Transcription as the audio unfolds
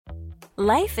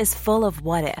Life is full of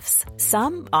what-ifs.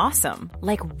 Some awesome,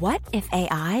 like what if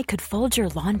AI could fold your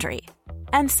laundry?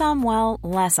 And some, well,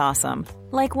 less awesome,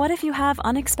 like what if you have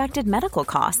unexpected medical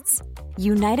costs?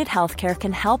 United Healthcare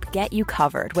can help get you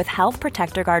covered with Health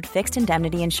Protector Guard fixed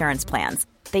indemnity insurance plans.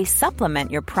 They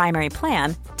supplement your primary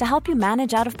plan to help you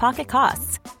manage out-of-pocket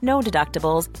costs. No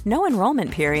deductibles, no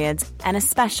enrollment periods, and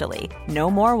especially no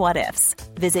more what-ifs.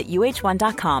 Visit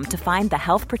uh1.com to find the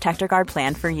Health Protector Guard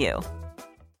plan for you.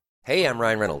 Hey, I'm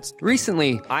Ryan Reynolds.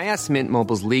 Recently, I asked Mint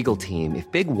Mobile's legal team if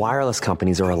big wireless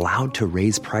companies are allowed to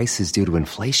raise prices due to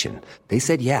inflation. They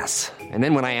said yes. And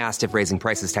then when I asked if raising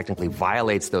prices technically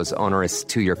violates those onerous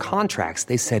two-year contracts,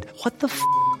 they said, "What the f***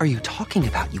 are you talking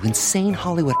about, you insane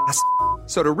Hollywood ass f-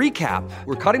 So to recap,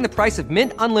 we're cutting the price of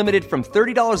Mint Unlimited from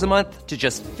 $30 a month to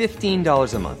just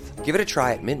 $15 a month. Give it a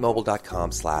try at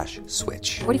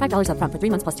mintmobile.com/switch. $45 up front for 3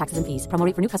 months plus taxes and fees. Promo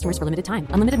rate for new customers for limited time.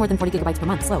 Unlimited more than 40 gigabytes per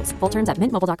month. Slows full terms at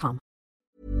mintmobile.com.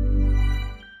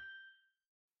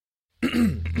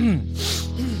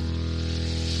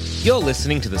 You're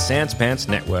listening to the Sans Pants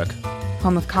Network.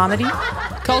 Home of comedy,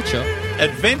 Culture.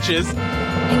 Adventures.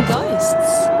 and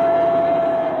ghosts.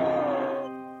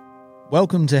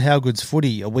 Welcome to How Good's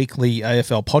Footy, a weekly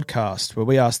AFL podcast where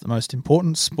we ask the most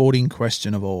important sporting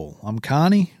question of all. I'm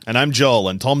Carney. And I'm Joel,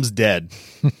 and Tom's dead.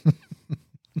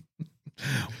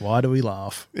 Why do we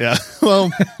laugh? Yeah, well,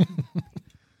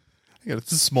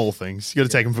 it's the small things. You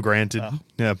got to take them for granted.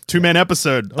 Yeah, two-man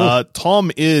episode.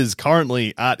 Tom is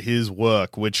currently at his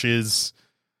work, which is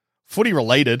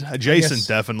footy-related, adjacent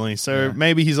definitely. So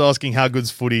maybe he's asking how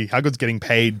good's footy, how good's getting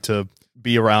paid to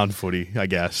be around footy, I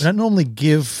guess. We don't normally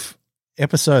give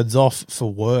episodes off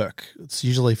for work. It's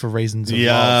usually for reasons of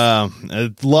love.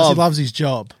 Love. He loves his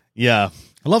job. Yeah.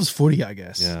 He loves footy, I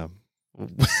guess. Yeah.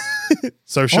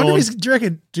 So I Sean, wonder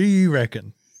if do you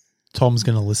reckon Tom's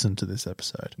going to listen to this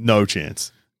episode? no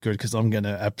chance. Good, because I'm going to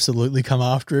absolutely come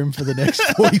after him for the next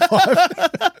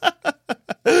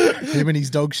 45. Him and his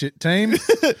dog shit team.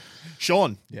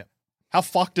 Sean, Yeah. how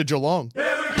fucked are Geelong?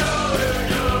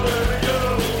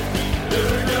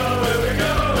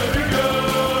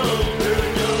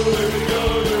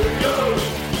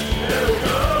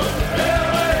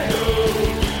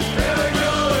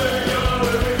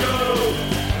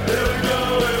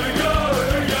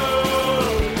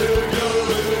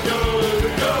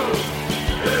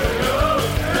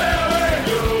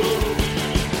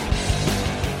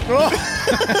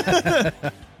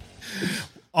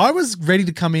 I was ready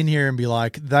to come in here and be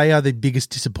like, they are the biggest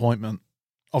disappointment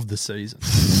of the season.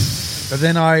 But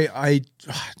then I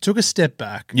took a step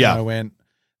back. Yeah. And I went,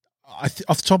 off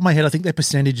the top of my head, I think their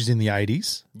percentage is in the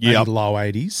 80s, maybe Yep. low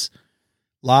 80s.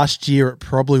 Last year, it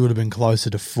probably would have been closer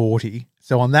to 40.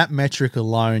 So on that metric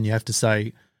alone, you have to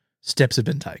say steps have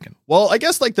been taken. Well, I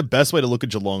guess like the best way to look at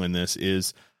Geelong in this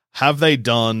is, have they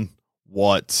done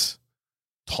what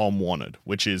Tom wanted,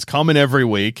 which is come in every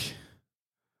week,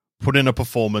 put in a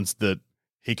performance that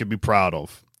he could be proud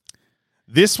of.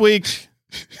 This week,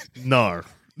 no.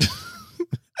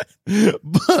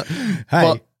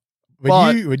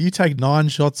 When you take 9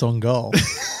 shots on goal,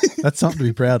 that's something to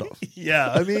be proud of.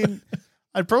 Yeah, I mean,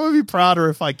 I'd probably be prouder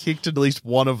if I kicked at least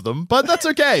one of them, but that's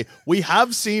okay. We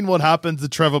have seen what happens to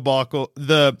Trevor Barker,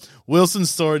 the Wilson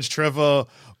Storage Trevor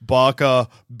Barker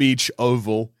Beach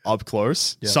Oval up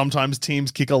close. Yeah. Sometimes teams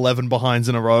kick 11 behinds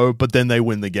in a row, but then they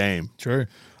win the game. True.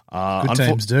 Good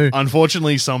teams do.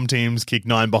 Unfortunately, some teams kick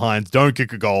 9 behinds, don't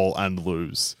kick a goal, and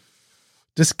lose.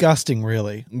 Disgusting,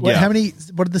 really. What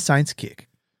did the Saints kick?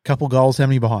 Couple goals, how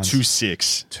many behind?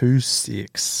 2-6.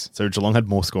 2-6. So Geelong had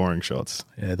more scoring shots.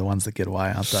 Yeah, the ones that get away,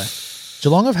 aren't they?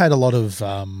 Geelong have had a lot of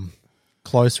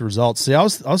close results. See, I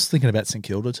was thinking about St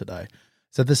Kilda today.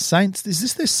 So the Saints, is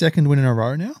this their second win in a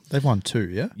row now? They've won 2,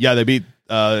 yeah? Yeah, they beat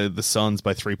the Suns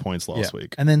by 3 points last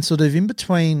week. And then sort of in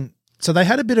between, so they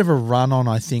had a bit of a run on,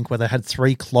 I think, where they had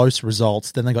 3 close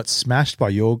results. Then they got smashed by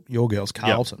your girls,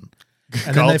 Carlton. Yep.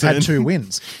 And then they've had 2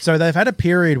 wins. So they've had a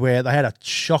period where they had a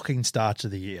shocking start to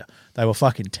the year. They were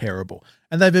fucking terrible.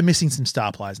 And they've been missing some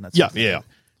star players and that sort of thing. Yeah.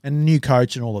 And a new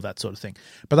coach and all of that sort of thing.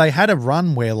 But they had a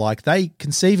run where like they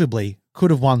conceivably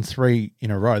could have won 3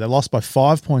 in a row. They lost by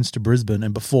 5 points to Brisbane.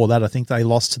 And before that, I think they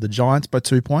lost to the Giants by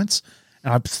 2 points.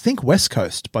 And I think West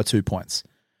Coast by 2 points.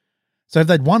 So if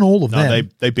they'd won all of them. No,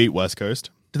 they beat West Coast.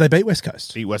 Did they beat West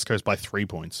Coast? Beat West Coast by 3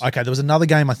 points. Okay, there was another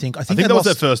game, I think. I think that was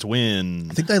their first win.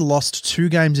 I think they lost 2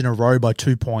 games in a row by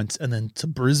 2 points and then to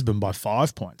Brisbane by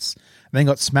 5 points. And then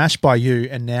got smashed by you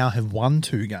and now have won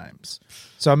 2 games.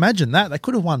 So imagine that. They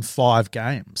could have won 5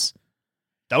 games.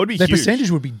 That would be Their huge.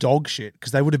 percentage would be dog shit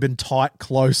because they would have been tight,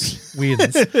 close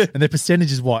wins. And their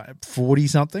percentage is what,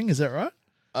 40-something? Is that right?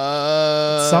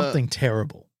 Something. Something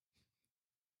terrible.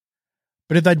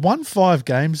 But if they'd won 5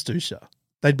 games, Dusha,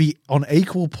 they'd be on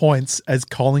equal points as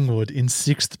Collingwood in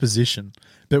 6th position,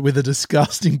 but with a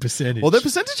disgusting percentage. Well, their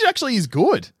percentage actually is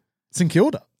good. St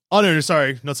Kilda. Oh, no,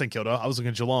 sorry. Not St Kilda. I was looking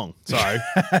at Geelong. Sorry.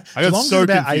 I got Geelong's so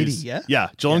about confused. 80, yeah? Yeah.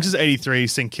 Geelong's is 83.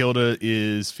 St Kilda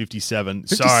is 57.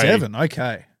 57,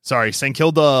 okay. Sorry. St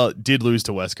Kilda did lose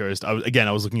to West Coast. I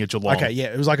was looking at Geelong. Okay, yeah,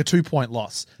 it was like a 2-point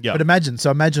loss. Yeah. But imagine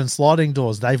sliding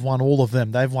doors, they've won all of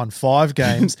them. They've won 5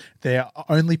 games. They're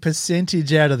only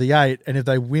percentage out of the 8, and if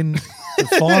they win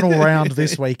the final round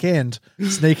this weekend,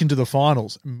 sneak into the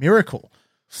finals. Miracle.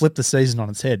 Flip the season on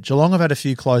its head. Geelong have had a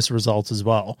few close results as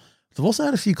well. They've also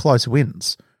had a few close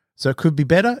wins. So it could be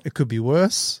better, it could be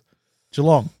worse.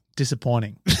 Geelong,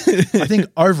 disappointing. I think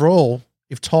overall,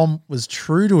 if Tom was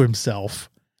true to himself,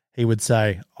 he would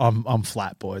say, I'm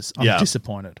flat, boys. I'm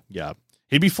disappointed. Yeah.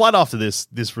 He'd be flat after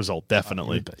this result,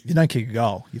 definitely. If you don't kick a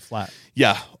goal, you're flat.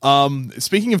 Yeah.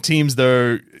 Speaking of teams,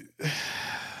 though,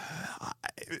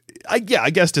 I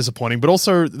guess disappointing, but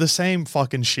also the same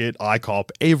fucking shit I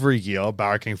cop every year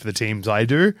barracking for the teams I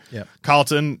do. Yep.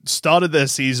 Carlton started their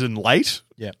season late.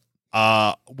 Yep.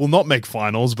 Will not make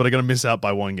finals, but are going to miss out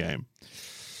by 1 game.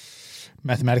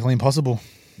 Mathematically impossible.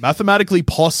 Mathematically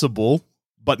possible,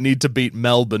 but need to beat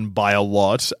Melbourne by a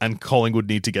lot, and Collingwood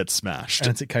need to get smashed. And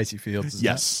it's at Casey Fields, isn't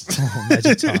yes. it? Oh,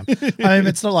 magic time. I mean,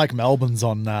 it's not like Melbourne's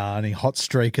on any hot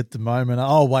streak at the moment.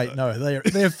 Oh, wait, no,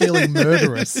 they're feeling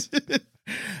murderous.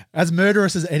 As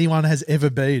murderous as anyone has ever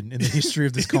been in the history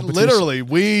of this competition. Literally,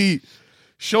 we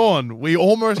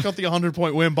almost got the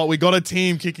 100-point win, but we got a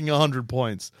team kicking 100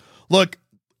 points. Look,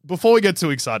 before we get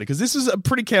too excited, because this is a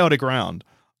pretty chaotic round,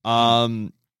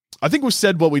 I think we've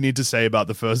said what we need to say about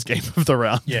the first game of the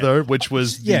round, though, which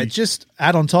was... just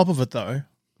add on top of it, though.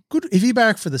 Good. If you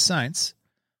barrack for the Saints,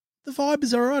 the vibe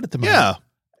is all right at the moment.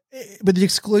 Yeah. With the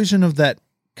exclusion of that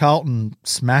Carlton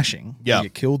smashing, where you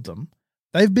killed them,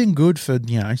 they've been good for,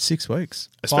 6 weeks.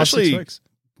 Especially, 5-6 weeks.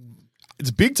 It's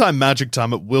big time magic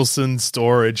time at Wilson,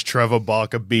 Storage, Trevor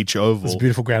Barker, Beach Oval. It's a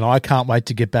beautiful ground. I can't wait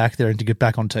to get back there and to get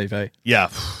back on TV. Yeah.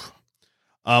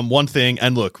 One thing,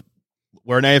 and look,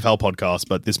 we're an AFL podcast,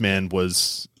 but this man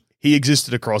he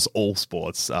existed across all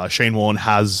sports. Shane Warne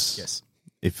has,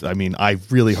 I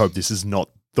really hope this is not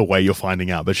the way you're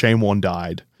finding out, but Shane Warne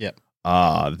died. Yep.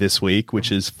 This week,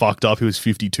 which is fucked up. He was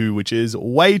 52, which is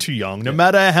way too young. No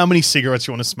matter how many cigarettes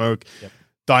you want to smoke,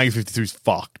 dying at 52 is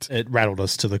fucked. It rattled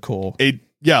us to the core.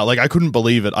 I couldn't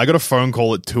believe it. I got a phone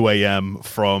call at 2 a.m.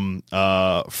 from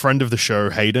a friend of the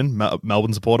show, Hayden,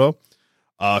 Melbourne supporter,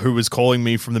 who was calling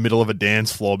me from the middle of a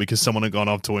dance floor because someone had gone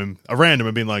up to him, a random,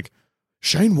 and been like,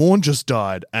 Shane Warne just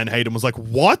died. And Hayden was like,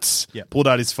 what? Yep. Pulled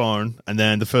out his phone, and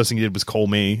then the first thing he did was call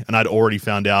me, and I'd already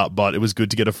found out, but it was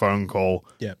good to get a phone call.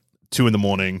 2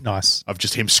 a.m. Nice. Of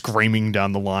just him screaming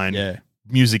down the line. Yeah.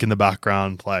 Music in the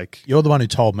background. Like, you're the one who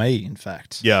told me, in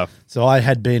fact. Yeah. So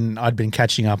I'd been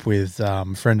catching up with a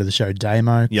friend of the show,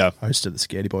 Damo. Yeah. Host of the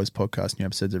Scaredy Boys podcast, new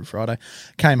episodes every Friday.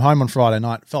 Came home on Friday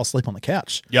night, fell asleep on the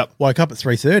couch. Yep. Woke up at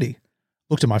 3:30,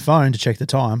 looked at my phone to check the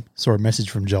time, saw a message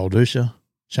from Joel Dusha.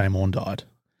 Shane Warne died.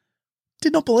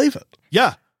 Did not believe it.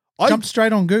 Yeah. Jumped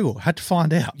straight on Google, had to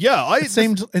find out. Yeah. It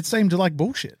seemed like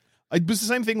bullshit. It was the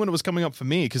same thing when it was coming up for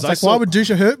me. Because why would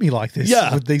Dusha hurt me like this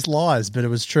with these lies? But it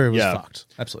was true. It was fucked.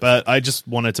 Absolutely. But I just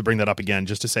wanted to bring that up again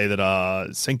just to say that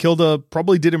St Kilda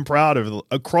probably did him proud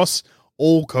across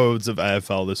all codes of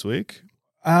AFL this week.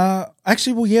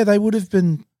 Actually, they would have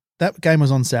been. That game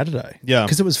was on Saturday. Yeah.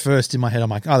 Because it was first in my head. I'm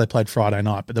like, they played Friday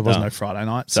night, but there was no Friday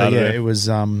night. Saturday. So, it was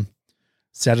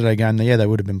Saturday game. Yeah, they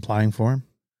would have been playing for him.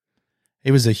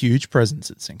 He was a huge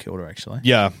presence at St Kilda, actually.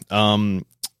 Yeah.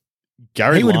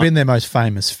 Gary he would have been their most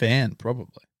famous fan,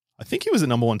 probably. I think he was the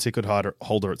number 1 ticket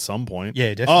holder at some point. Yeah,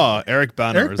 definitely. Oh, Eric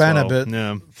Banner but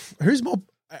who's more...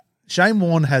 Shane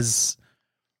Warne has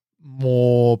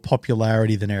more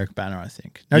popularity than Eric Banner, I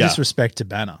think. No disrespect to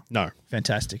Banner. No.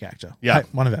 Fantastic actor. Yeah. Hey,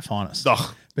 one of our finest.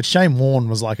 Ugh. But Shane Warne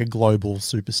was like a global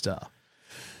superstar.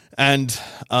 And...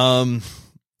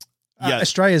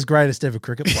 Australia's greatest ever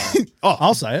cricket player.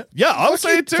 I'll say it. Yeah, I'll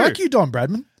say it too. Fuck you, Don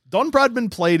Bradman. Don Bradman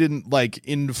played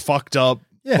in fucked up,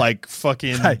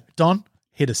 fucking... Hey, Don,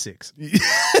 hit a 6.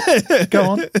 Go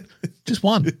on. Just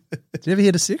one. Did you ever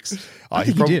hit a 6? I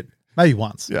think he did. Maybe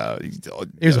once. Yeah.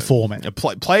 He was a 4, man.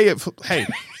 Play it. Hey,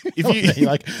 if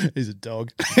you... he's a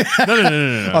dog.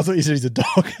 No. I thought you said he's a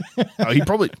dog. He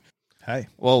probably... Hey.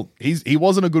 Well, he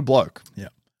wasn't a good bloke. Yeah.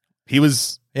 He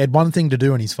had one thing to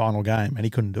do in his final game, and he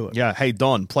couldn't do it. Yeah. Hey,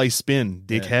 Don, play spin,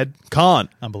 dickhead. Can't.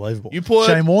 Unbelievable. You put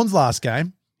Shane Warne's last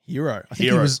game, hero. I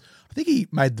Hero. think he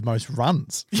made the most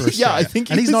runs for Australia. I think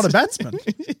and he's not a batsman.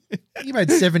 He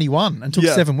made 71 and took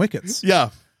 7 wickets. Yeah.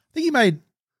 I think he made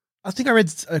I think I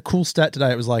read a cool stat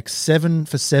today. It was like 7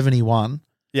 for 71,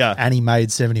 Yeah, and he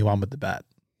made 71 with the bat.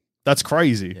 that's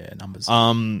crazy. Yeah, numbers.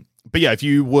 But yeah, if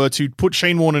you were to put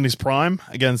Shane Warne in his prime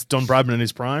against Don Bradman in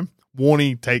his prime,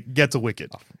 Warney gets a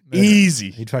wicket. Easy.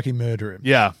 He'd fucking murder him.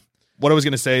 Yeah. What I was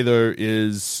going to say, though,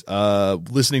 is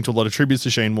listening to a lot of tributes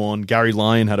to Shane Warne, Gary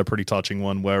Lyon had a pretty touching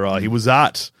one where he was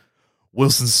at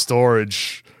Wilson's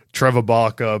Storage, Trevor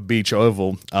Barker Beach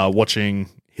Oval, watching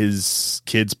his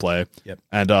kids play. Yep.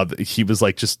 And he was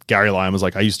like, Gary Lyon was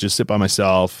like, I used to just sit by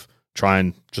myself, try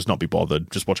and just not be bothered,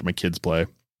 just watching my kids play.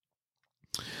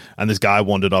 And this guy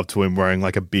wandered up to him wearing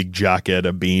like a big jacket,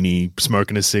 a beanie,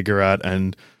 smoking a cigarette,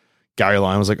 and Gary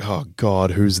Lyon was like, oh God,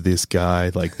 who's this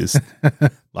guy? Like this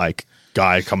like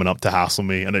guy coming up to hassle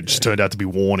me. And it just turned out to be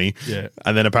Warney. Yeah.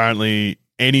 And then apparently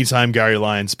anytime Gary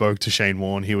Lyon spoke to Shane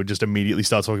Warne, he would just immediately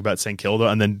start talking about St. Kilda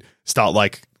and then start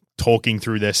like talking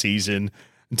through their season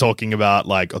and talking about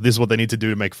like, oh, this is what they need to do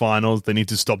to make finals. They need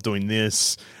to stop doing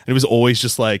this. And it was always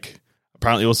just like,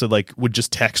 apparently also like would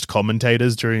just text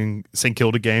commentators during St.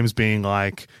 Kilda games being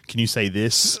like, can you say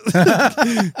this?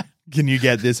 Can you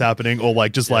get this happening? Or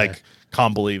like, just like,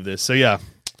 can't believe this. So yeah.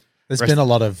 There's been a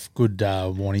lot of good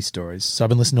Warney stories. So I've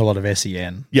been listening to a lot of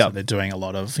SEN. Yeah. So they're doing a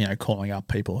lot of, calling up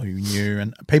people who knew,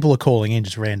 and people are calling in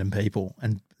just random people.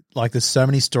 And like, there's so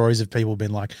many stories of people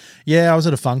being like, yeah, I was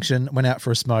at a function, went out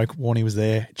for a smoke. Warney was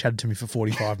there, chatted to me for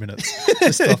 45 minutes,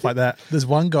 just stuff like that. There's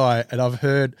one guy, and I've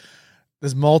heard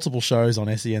there's multiple shows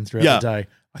on SEN throughout the day.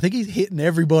 I think he's hitting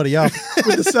everybody up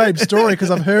with the same story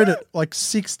because I've heard it like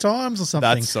 6 times or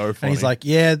something. That's so funny. And he's like,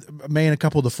 yeah, me and a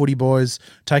couple of the footy boys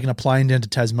taking a plane down to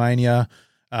Tasmania.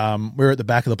 We were at the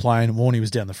back of the plane. Warney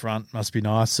was down the front. Must be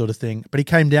nice, sort of thing. But he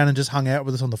came down and just hung out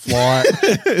with us on the flight,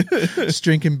 just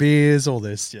drinking beers, all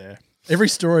this. Yeah. Every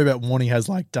story about Warney has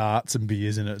like darts and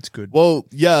beers in it. It's good. Well,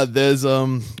 yeah, there's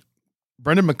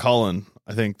Brendan McCullum,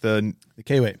 I think the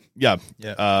Kiwi. Yeah.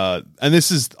 Yeah. And this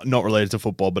is not related to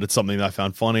football, but it's something that I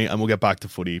found funny, and we'll get back to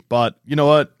footy. But you know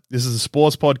what? This is a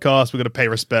sports podcast. We're going to pay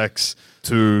respects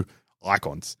to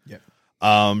icons. Yeah.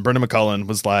 Brendan McCullum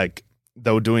was like,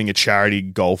 they were doing a charity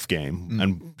golf game,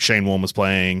 and Shane Warne was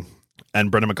playing,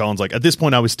 and Brendan McCullum's like, at this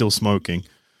point I was still smoking.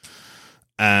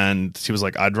 And he was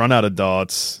like, I'd run out of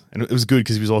darts. And it was good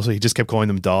because he just kept calling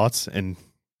them darts. And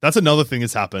that's another thing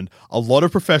that's happened. A lot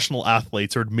of professional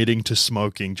athletes are admitting to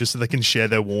smoking just so they can share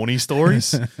their Warney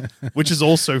stories, which is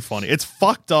also funny. It's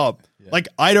fucked up. Yeah. Like,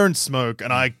 I don't smoke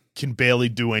and I can barely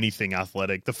do anything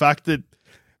athletic. The fact that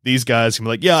these guys can be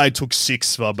like, yeah, I took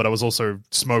 6, but I was also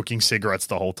smoking cigarettes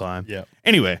the whole time. Yeah.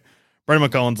 Anyway, Brendan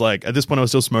McCullum's like, at this point I was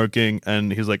still smoking,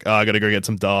 and he was like, I got to go get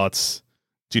some darts.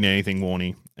 Do you need anything,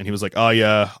 Warney? And he was like, oh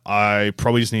yeah, I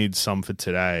probably just need some for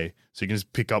today. So you can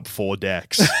just pick up 4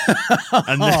 decks.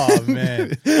 And then, Oh,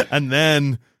 man. And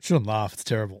then... Shouldn't laugh. It's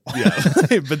terrible.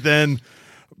 Yeah. But then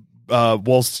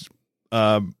whilst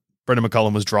Brendan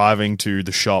McCullum was driving to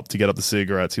the shop to get up the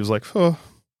cigarettes, he was like, I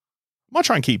might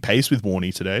try and keep pace with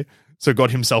Warney today. So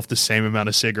got himself the same amount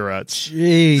of cigarettes.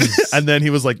 Jeez. And then he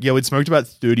was like, yeah, we'd smoked about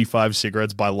 35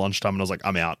 cigarettes by lunchtime. And I was like,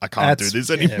 I'm out. I can't do this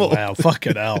anymore. Yeah, wow.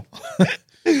 Fucking hell.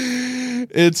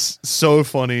 It's so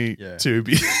funny to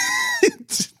be...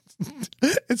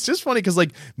 It's just funny because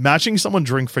like matching someone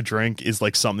drink for drink is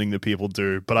like something that people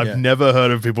do, but I've never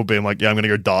heard of people being like, yeah, I'm going to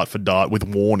go dart for dart with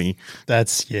Warney.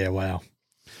 That's, wow.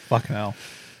 Fucking hell.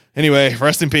 Anyway,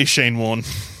 rest in peace, Shane Warne.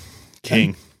 King.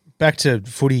 And back to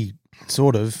footy,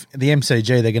 sort of. The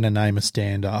MCG, they're going to name a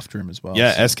stand after him as well.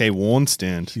 Yeah, SK Warne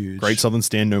stand. Huge. Great Southern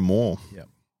Stand no more. Yep.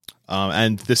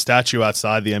 And the statue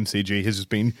outside the MCG has just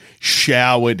been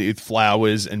showered with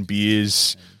flowers and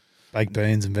beers. Baked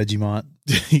beans and Vegemite.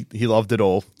 He loved it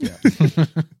all. Yeah.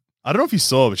 I don't know if you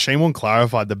saw, but Shane Warne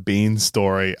clarified the beans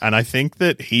story, and I think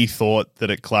that he thought that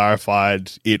it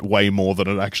clarified it way more than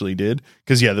it actually did.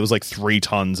 Because, there was like 3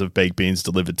 tons of baked beans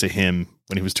delivered to him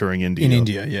when he was touring India. In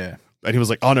India, yeah. And he was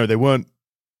like, oh no, they weren't.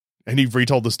 And he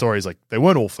retold the story. He's like, they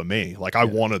weren't all for me. Like, I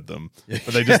wanted them. Yeah.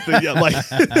 But they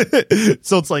just,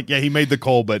 so it's like, he made the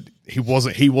call, but he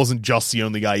wasn't just the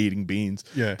only guy eating beans.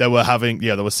 Yeah. They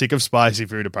were sick of spicy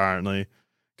food, apparently.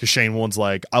 Because Shane Warne's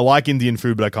like, I like Indian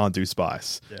food, but I can't do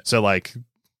spice. Yeah. So, like,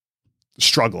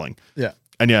 struggling. Yeah.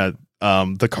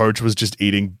 And the coach was just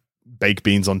eating baked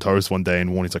beans on toast one day, and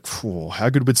Warney's like, how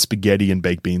good would spaghetti and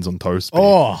baked beans on toast be?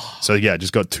 Oh. So,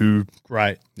 just got 2.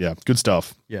 Great. Yeah, good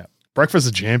stuff. Yeah. Breakfast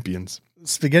of champions.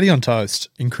 Spaghetti on toast.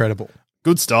 Incredible.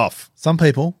 Good stuff. Some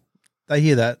people, they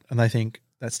hear that and they think,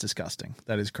 that's disgusting.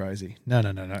 That is crazy. No.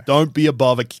 Don't be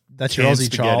above a That's your canned Aussie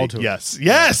spaghetti. childhood.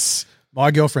 Yes.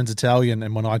 My girlfriend's Italian,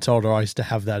 and when I told her I used to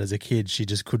have that as a kid, she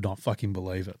just could not fucking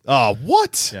believe it. Oh,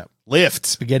 what? Yeah. Lift.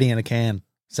 Spaghetti in a can.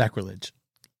 Sacrilege.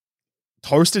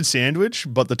 toasted sandwich,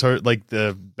 but like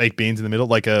the baked beans in the middle,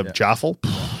 like a jaffle.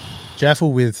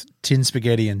 Jaffle with tin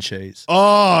spaghetti and cheese.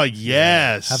 Oh,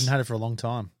 yes. Haven't had it for a long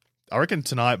time. I reckon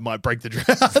tonight might break the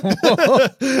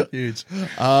drought. Huge.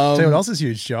 Tell you what else is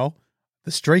huge, Joel?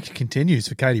 The streak continues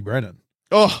for Katie Brennan.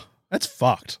 Oh, that's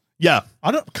fucked. Yeah.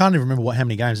 Can't even remember how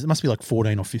many games. It must be like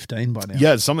 14 or 15 by now.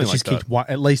 Yeah, it's something But like she's that. kicked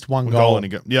at least one goal. in a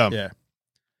game. Yeah. Yeah.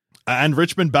 And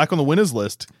Richmond back on the winners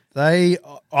list. I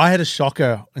had a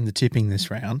shocker in the tipping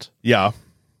this round. Yeah.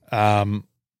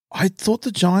 I thought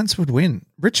the Giants would win.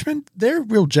 Richmond, they're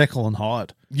real Jekyll and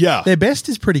Hyde. Yeah. Their best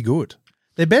is pretty good.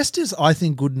 Their best is, I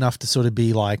think, good enough to sort of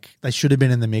be like, they should have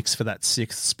been in the mix for that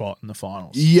 6th spot in the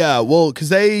finals. Yeah, well, because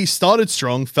they started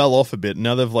strong, fell off a bit, and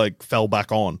now they've like fell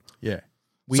back on. Yeah.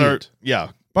 Weird. So,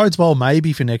 yeah. Bodes well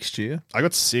maybe for next year. I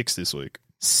got 6 this week.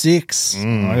 6.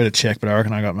 I got to check, but I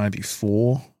reckon I got maybe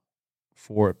 4.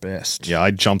 4 at best. Yeah,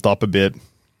 I jumped up a bit.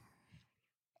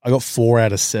 I got 4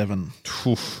 out of 7.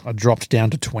 Oof. I dropped down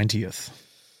to 20th.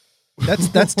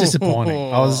 That's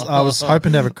disappointing. I was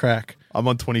hoping to have a crack. I'm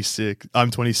on 26.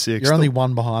 I'm 26. You're only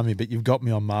one behind me, but you've got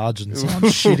me on margin, so I'm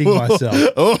shitting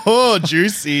myself. Oh,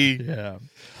 juicy. Yeah.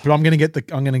 But I'm gonna get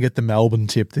the Melbourne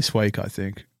tip this week, I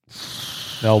think.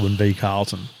 Melbourne v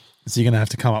Carlton. So you're gonna have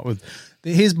to come up with.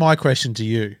 Here's my question to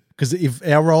you. Because if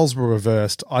our roles were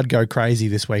reversed, I'd go crazy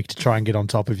this week to try and get on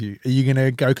top of you. Are you going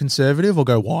to go conservative or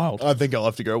go wild? I think I'll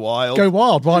have to go wild. Go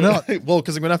wild. Why not? Well,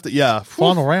 because I'm going to have to, yeah.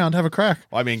 Final round, have a crack.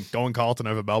 I mean, going Carlton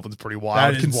over Melbourne's pretty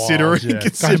wild. That is wild, yeah.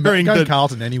 Considering go that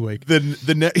Carlton any week.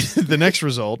 The next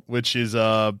result, which is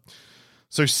so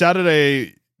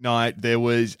Saturday night, there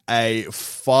was a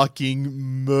fucking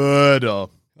murder.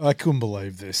 I couldn't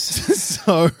believe this.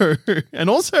 So, and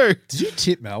also, did you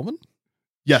tip Melbourne?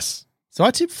 Yes. So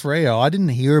I tipped Freo. I didn't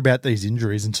hear about these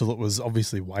injuries until it was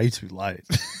obviously way too late.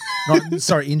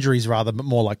 Injuries rather, but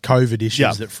more like COVID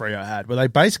issues that Freo had, where they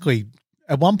basically,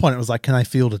 at one point it was like, can they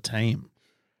field a team?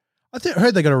 I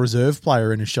heard they got a reserve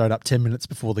player in who showed up 10 minutes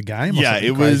before the game. Yeah,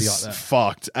 it was like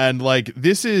fucked. And like,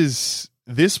 this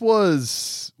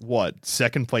was what,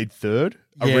 second played third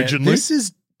originally? This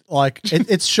is like,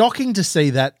 it's shocking to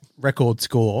see that record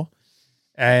score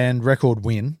and record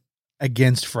win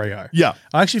against Freo. Yeah.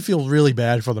 I actually feel really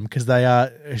bad for them because they are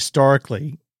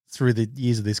historically, through the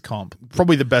years of this comp,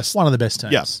 probably the best. One of the best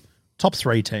teams. Yeah. Top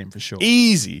 3 team for sure.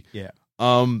 Easy. Yeah.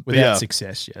 Without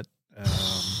success yet,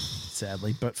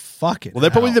 sadly. But fuck it. Well,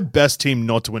 they're probably the best team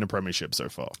not to win a premiership so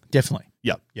far. Definitely.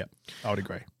 Yeah. Yeah. I would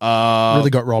agree. Really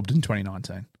got robbed in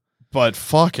 2019. But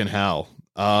fucking hell.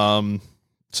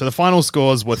 So the final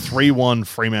scores were 3-1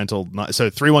 Fremantle. So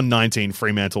 3-1-19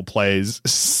 Fremantle plays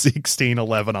 16-11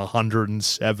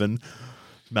 107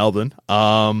 Melbourne.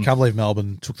 Can't believe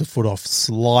Melbourne took the foot off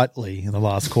slightly in the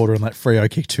last quarter and let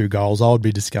Freo kick 2 goals. I would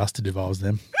be disgusted if I was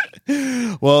them.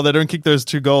 Well, they don't kick those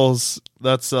 2 goals.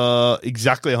 That's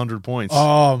exactly 100 points.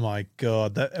 Oh my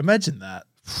God. Imagine that.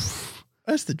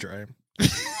 That's the dream.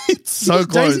 It's so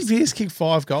close. Daisy Pearce kicked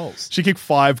 5 goals. She kicked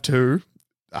 5-2.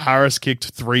 Harris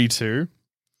kicked 3-2.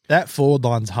 That forward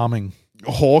line's humming.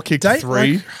 Hall kicked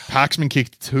 3. Paxman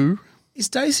kicked 2. Is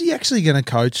Daisy actually going to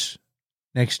coach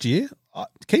next year?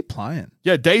 Keep playing.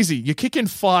 Yeah, Daisy, you're kicking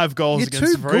 5 goals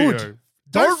against Freo. Good.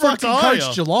 Don't fucking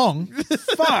coach Geelong.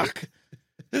 Fuck.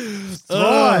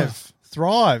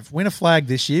 Thrive. Win a flag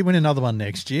this year. Win another one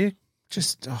next year.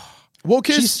 Just, well,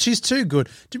 she's too good.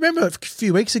 Do you remember a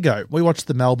few weeks ago we watched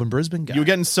the Melbourne-Brisbane game? You were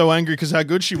getting so angry because how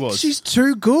good she was. She's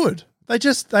too good.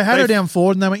 They had her down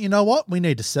forward and they went, you know what? We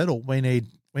need to settle. We need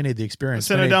the experience.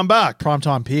 Send her down back.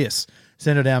 Primetime Pearce.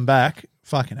 Send her down back.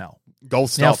 Fucking hell. Goal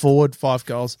stop. Now forward, 5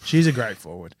 goals. She's a great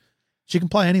forward. She can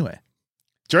play anywhere.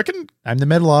 Do you reckon? Name the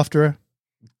medal after her.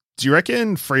 Do you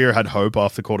reckon Freo had hope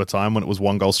after quarter time when it was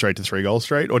 1 goal straight to 3 goals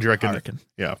straight? Or do you reckon? I reckon.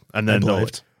 Yeah. And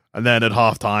then at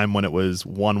half time when it was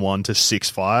 1-1 to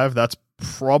 6-5, that's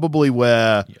probably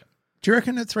where. Yeah. Do you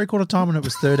reckon at 3/4 time when it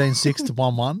was 13-6 to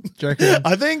 1-1? Do you reckon?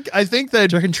 I think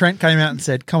that. Do you reckon Trent came out and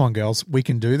said, "Come on, girls, we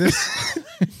can do this"?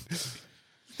 I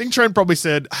think Trent probably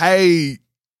said, "Hey,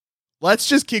 let's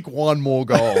just kick 1 more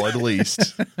goal at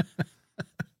least."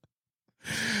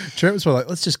 Trent was like,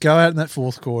 "Let's just go out in that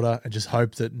 4th quarter and just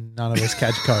hope that none of us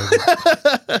catch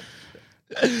COVID."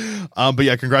 But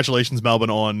yeah, congratulations, Melbourne,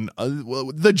 on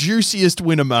the juiciest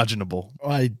win imaginable.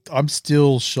 I'm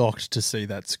still shocked to see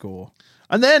that score.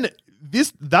 And then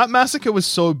that massacre was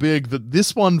so big that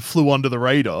this one flew under the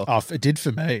radar. Oh, it did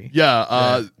for me.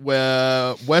 Yeah,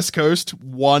 where West Coast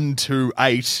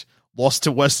 1-8 lost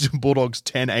to Western Bulldogs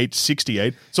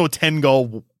 10-8-68. So a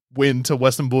 10-goal win to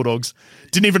Western Bulldogs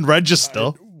didn't even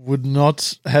register. Would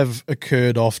not have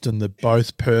occurred often that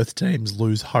both Perth teams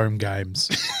lose home games.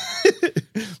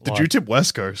 Did you tip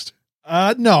West Coast?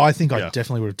 No, I think I Yeah.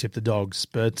 definitely would have tipped the Dogs.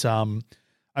 But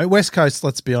West Coast,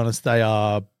 let's be honest,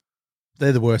 they're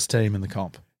the worst team in the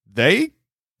comp. They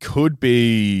could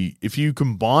be, if you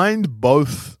combined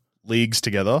both leagues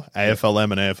together,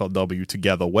 AFLM and AFLW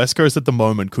together, West Coast at the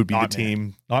moment could be the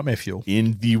team Nightmare fuel.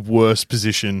 in the worst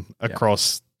position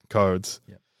across codes.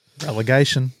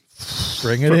 Relegation.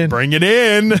 Bring it in. Bring it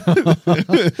in.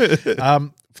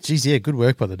 Geez, yeah, good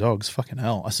work by the Dogs. Fucking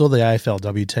hell. I saw the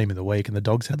AFLW team of the week and the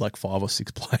Dogs had like 5 or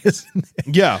 6 players in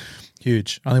there. Yeah.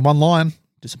 Huge. Only one line.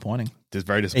 Disappointing. It's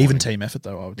very disappointing. Even team effort,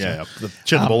 though, I would say. Yeah.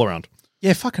 Share the ball around.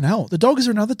 Yeah, fucking hell. The Dogs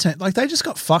are another team. Like, they just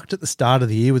got fucked at the start of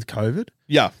the year with COVID.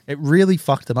 Yeah. It really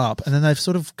fucked them up. And then they've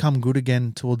sort of come good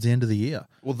again towards the end of the year.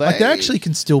 Well, they actually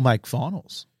can still make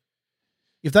finals.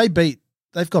 If they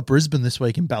they've got Brisbane this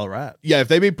week in Ballarat. Yeah, if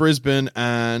they beat Brisbane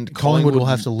and Collingwood will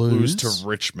have to lose to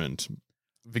Richmond.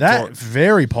 That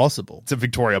very possible. It's at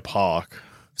Victoria Park.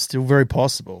 Still very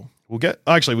possible. We'll get,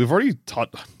 actually, we've already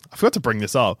I forgot to bring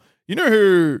this up. You know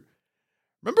who,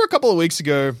 remember a couple of weeks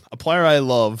ago, a player I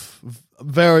love,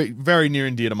 very, very near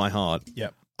and dear to my heart.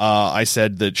 Yep. I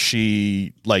said that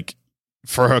she, like,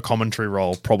 for her commentary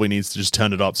role, probably needs to just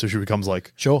turn it up so she becomes,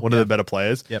 like, one of the better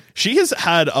players. Yep. She has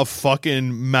had a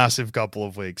fucking massive couple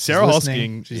of weeks. Sarah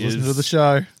Hosking. She's listening to the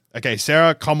show. Okay,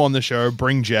 Sarah, come on the show.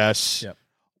 Bring Jess. Yep.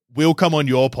 We'll come on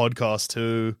your podcast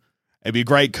too. It'd be a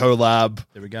great collab.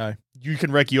 There we go. You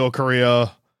can wreck your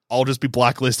career. I'll just be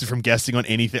blacklisted from guesting on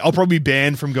anything. I'll probably be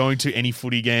banned from going to any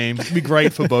footy game. It'd be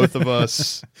great for both of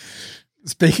us.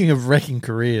 Speaking of wrecking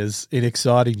careers, in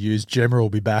exciting news, Gemma will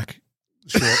be back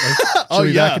shortly. She'll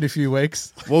be back in a few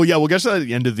weeks. Well, yeah, we'll get to that at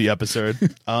the end of the episode.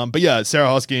 But yeah, Sarah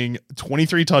Hosking,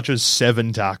 23 touches,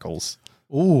 7 tackles.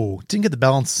 Ooh, didn't get the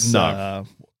balance. No.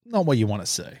 Not what you want to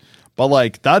see. But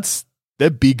like, they're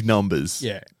big numbers.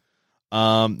 Yeah.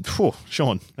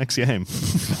 Sean, next game.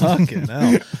 Fucking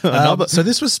hell. So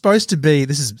this was supposed to be,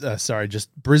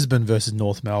 just Brisbane versus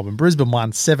North Melbourne. Brisbane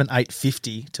won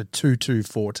 7-8-50 to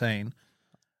 2-2-14.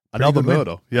 Another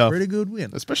murder. Yeah. Pretty good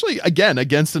win. Especially, again,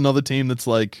 against another team that's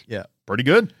like, pretty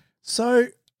good. So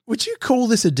would you call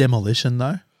this a demolition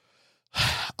though?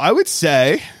 I would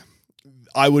say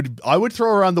I would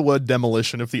throw around the word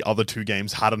demolition if the other two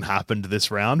games hadn't happened this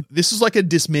round. This is like a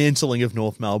dismantling of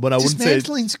North Melbourne.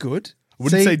 Dismantling's good. I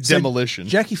wouldn't say demolition.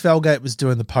 Jackie Felgate was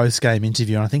doing the post-game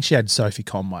interview, and I think she had Sophie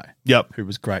Conway. Yep. Who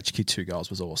was great. She kicked 2 goals,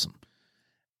 was awesome.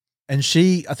 And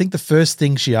I think the first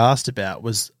thing she asked about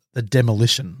was the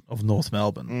demolition of North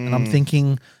Melbourne. And I'm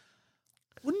thinking,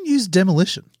 wouldn't use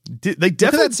demolition. They Look at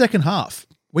definitely that second half.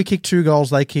 We kicked 2 goals,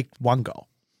 they kicked 1 goal.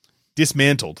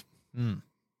 dismantled.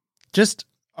 Just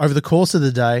over the course of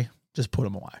the day, just put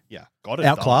them away. Yeah. Got it.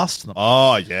 Outclassed them.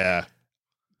 Oh, yeah.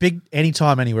 Big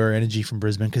anytime, anywhere energy from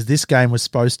Brisbane because this game was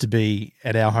supposed to be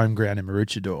at our home ground in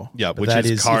Maroochydore. Yeah, But which that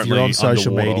is if currently you're on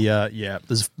social underwater. media,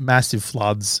 there's massive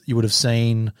floods. You would have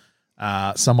seen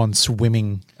someone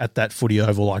swimming at that footy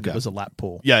oval like it was a lap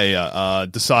pool. Yeah.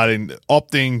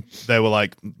 Opting, they were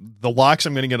like, the likes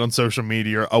I'm going to get on social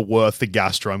media are worth the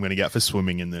gastro I'm going to get for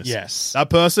swimming in this. Yes. That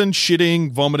person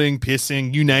shitting, vomiting,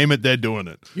 pissing, you name it, they're doing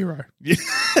it. Hero.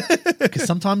 Because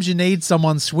sometimes you need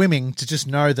someone swimming to just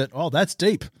know that, that's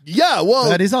deep. Yeah, well.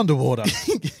 That is underwater.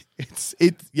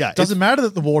 Doesn't matter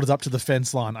that the water's up to the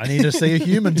fence line. I need to see a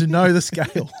human to know the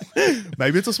scale.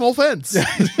 Maybe it's a small fence.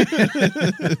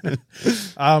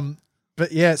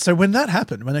 But yeah, so when that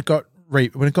happened, when it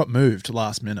got moved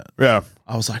last minute, Yeah.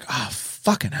 I was like,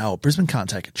 fucking hell, Brisbane can't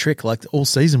take a trick. Like all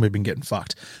season we've been getting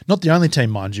fucked. Not the only team,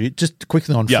 mind you, just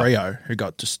quickly on Freo, who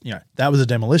got that was a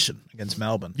demolition against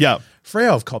Melbourne. Yeah.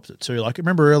 Freo have copped it too. Like,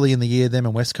 remember early in the year, them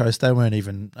and West Coast, they weren't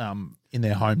even in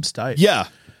their home state. Yeah.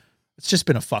 It's just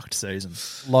been a fucked season.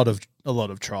 A lot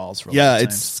of trials for a lot of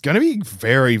teams. It's going to be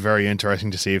very, very interesting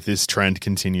to see if this trend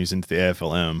continues into the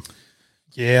AFLM.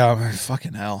 Yeah,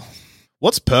 fucking hell.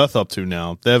 What's Perth up to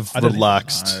now? They've I don't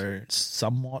relaxed. even know,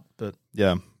 somewhat, but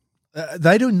Yeah.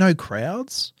 they do no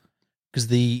crowds because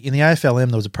in the AFLM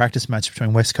there was a practice match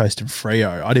between West Coast and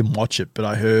Freo. I didn't watch it, but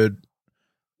I heard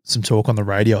some talk on the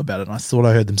radio about it, and I thought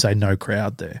I heard them say no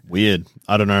crowd there. Weird.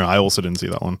 I don't know. I also didn't see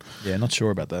that one. Yeah, not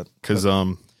sure about that. Because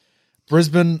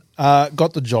Brisbane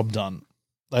got the job done.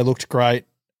 They looked great.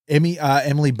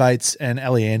 Emily Bates and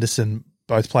Ellie Anderson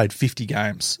both played 50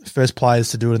 games. First players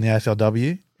to do it in the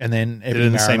AFLW, and then Ebony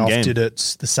in the same Marinoff game. did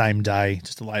it the same day,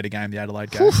 just a later game, the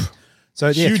Adelaide game. So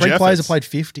yeah, Huge 3 players efforts. have played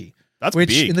 50. That's which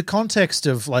big. in the context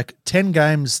of like 10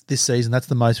 games this season, that's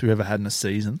the most we've ever had in a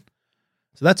season.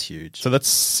 So that's huge. So that's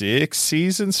 6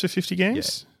 seasons for 50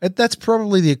 games? That's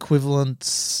probably the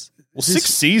equivalent. Well, 6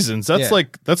 seasons.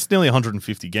 That's nearly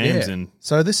 150 games. Yeah. And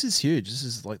So this is huge. This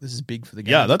is big for the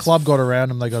game. Yeah, The that's- club got around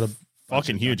them. They got a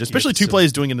fucking huge, especially two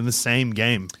players doing it in the same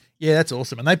game. Yeah, that's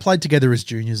awesome. And they played together as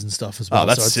juniors and stuff as well. Oh,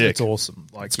 that's so sick. It's awesome.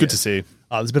 Like, It's good to see.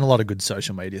 There's been a lot of good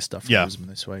social media stuff from Yeah. Brisbane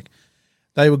this week.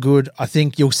 They were good. I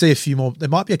think you'll see a few more. There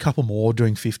might be a couple more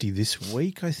doing 50 this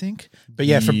week, I think. But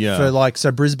yeah,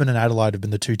 so Brisbane and Adelaide have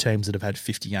been the two teams that have had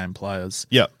 50-game players.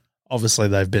 Yeah. Obviously,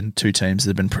 they've been two teams that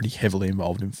have been pretty heavily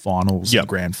involved in finals Yep. and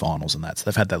grand finals and that. So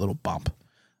they've had that little bump,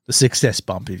 the success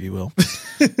bump, if you will.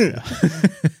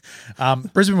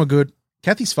 Brisbane were good.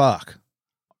 Kathy Spark,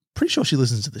 pretty sure she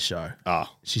listens to the show. Oh,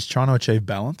 She's trying to achieve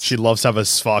balance. she loves to have a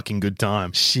fucking good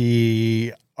time.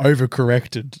 She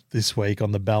overcorrected this week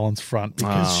on the balance front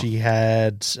because she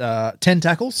had 10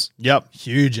 tackles. Yep.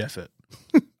 Huge effort.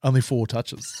 Only 4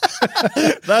 touches.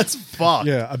 That's fucked.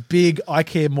 Yeah, a big. I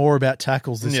care more about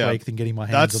tackles this Yeah. week than getting my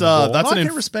hands That's, on the ball. that's And an I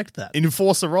can respect that.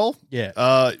 Enforcer role.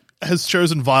 Yeah. Has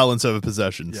chosen violence over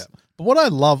possessions. Yeah. But what I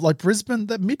love, like Brisbane,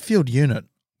 that midfield unit,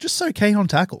 just so keen on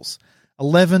tackles.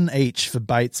 11 each for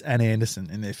Bates and Anderson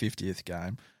in their 50th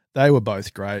game. They were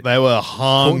both great. They were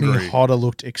Courtney hungry. Hodder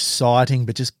looked exciting,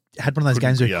 but just had one of those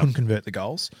games where he yeah. couldn't convert the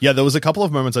goals. Yeah, there was a couple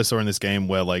of moments I saw in this game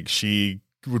where like she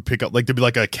would pick up, like there'd be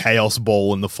like a chaos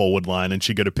ball in the forward line and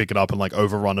she'd go to pick it up and like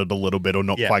overrun it a little bit or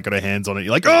not Yeah. quite get her hands on it.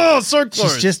 You're like, oh, so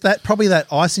close. She's just that, probably that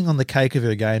icing on the cake of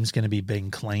her game is going to be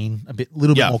being clean,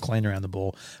 little bit more clean around the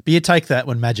ball. But you take that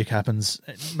when magic happens.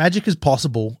 Magic is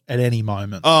possible at any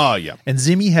moment. Oh, yeah. And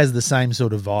Zimmy has the same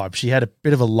sort of vibe. She had a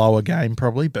bit of a lower game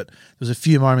probably, but there was a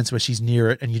few moments where she's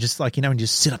near it and you just like, when you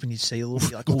just sit up and you see a little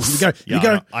bit like, oh, here we go. Here Yeah, we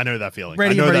go. I know that feeling.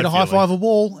 Ready I know that to high feeling. five a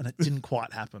wall, and it didn't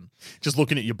quite happen. Just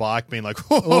looking at your bike being like,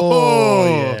 Oh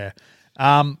yeah.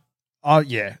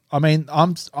 Yeah. I mean,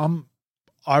 I'm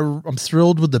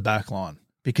thrilled with the back line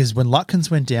because when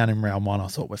Lutkins went down in round 1, I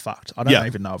thought we're fucked. I don't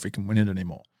even know if we can win it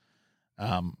anymore.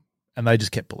 And they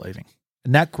just kept believing.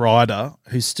 And Nat Grider,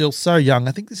 who's still so young,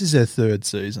 I think this is her 3rd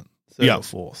season,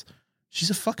 3rd or 4th.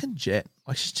 She's a fucking jet.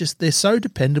 Like they're so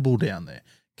dependable down there.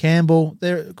 Campbell,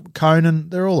 Conan,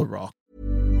 they're all a rock.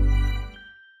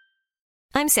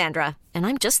 I'm Sandra, and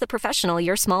I'm just the professional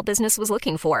your small business was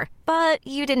looking for. But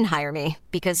you didn't hire me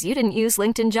because you didn't use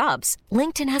LinkedIn Jobs.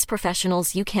 LinkedIn has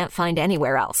professionals you can't find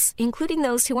anywhere else, including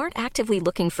those who aren't actively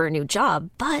looking for a new job,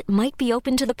 but might be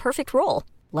open to the perfect role,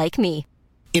 like me.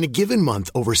 In a given month,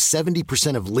 over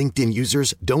 70% of LinkedIn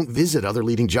users don't visit other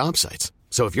leading job sites.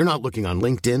 So if you're not looking on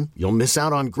LinkedIn, you'll miss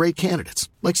out on great candidates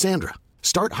like Sandra.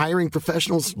 Start hiring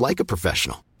professionals like a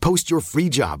professional. Post your free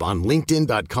job on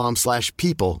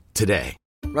linkedin.com/people today.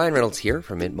 Ryan Reynolds here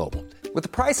from Mint Mobile. With the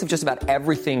price of just about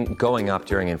everything going up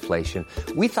during inflation,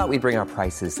 we thought we'd bring our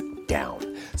prices down.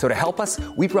 So to help us,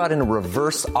 we brought in a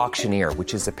reverse auctioneer,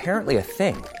 which is apparently a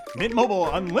thing. Mint Mobile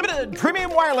Unlimited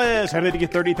Premium Wireless. How to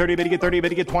get 30, 30, bit to get 30, bit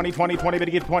to get 20, 20, 20, bit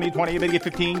to get 20, 20, bit to get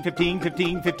 15, 15,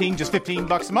 15, 15, just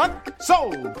 $15 a month?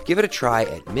 Sold! Give it a try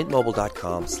at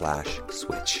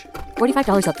mintmobile.com/switch.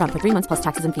 $45 up front for 3 months plus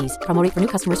taxes and fees. Promo rate for new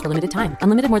customers for limited time.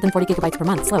 Unlimited more than 40 gigabytes per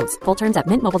month. Slows full terms at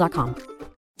mintmobile.com.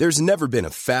 There's never been a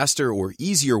faster or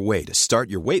easier way to start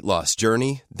your weight loss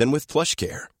journey than with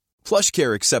PlushCare.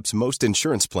 PlushCare accepts most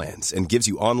insurance plans and gives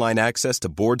you online access to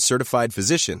board-certified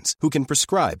physicians who can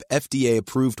prescribe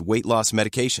FDA-approved weight loss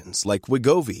medications like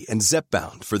Wegovy and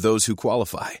Zepbound for those who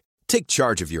qualify. Take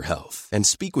charge of your health and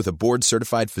speak with a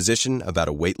board-certified physician about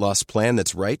a weight loss plan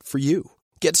that's right for you.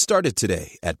 Get started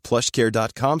today at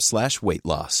plushcare.com/weight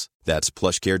loss. That's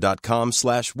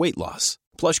plushcare.com/weight loss.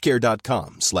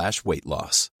 plushcare.com/weight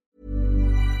loss.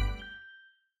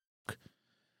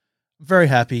 Very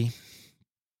happy.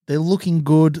 They're looking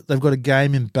good. They've got a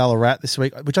game in Ballarat this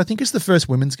week, which I think is the first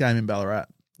women's game in Ballarat.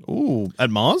 Ooh, at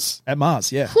Mars? At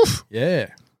Mars, yeah. Whew. Yeah.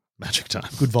 Magic time.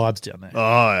 Good vibes down there.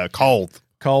 Oh, yeah, cold.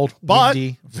 Cold, But-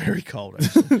 windy, very cold,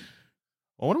 actually.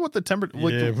 I wonder what the temperature...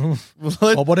 Yeah.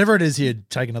 Well, whatever it is here,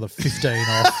 take another 15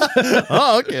 off.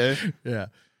 Oh, okay. Yeah.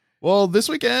 Well, this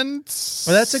weekend...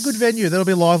 Well, that's a good venue. There'll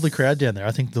be a lively crowd down there.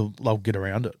 I think they'll get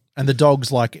around it. And the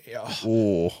Dogs, like,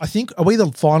 Oh. I think, are we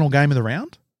the final game of the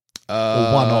round?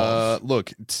 Or one of?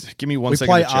 Look, give me one We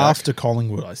second play to check. after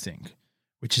Collingwood, I think,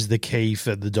 which is the key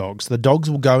for the Dogs. The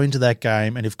Dogs will go into that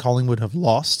game, and if Collingwood have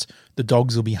lost, the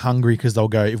Dogs will be hungry because they'll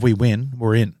go, if we win,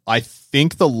 we're in. I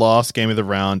think the last game of the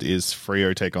round is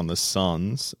Freo take on the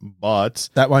Suns, but...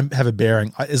 That won't have a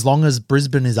bearing. As long as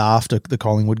Brisbane is after the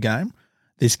Collingwood game,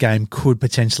 this game could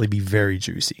potentially be very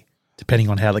juicy, depending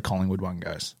on how the Collingwood one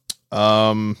goes.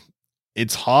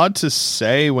 It's hard to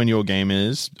say when your game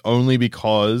is, only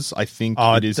because I think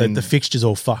it is in... The fixture's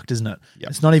all fucked, isn't it? Yep.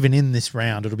 It's not even in this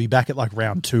round. It'll be back at like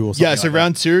round 2 or something. Yeah, so like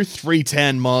round 2,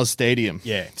 3:10 Mars Stadium.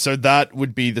 Yeah. So that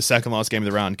would be the second last game of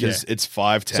the round because it's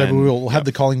 5:10. So we'll have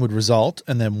the Collingwood result,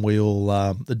 and then we'll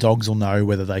the Dogs will know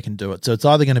whether they can do it. So it's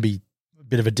either going to be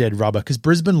bit of a dead rubber because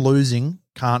Brisbane losing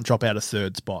can't drop out a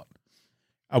third spot.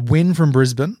 A win from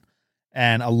Brisbane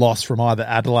and a loss from either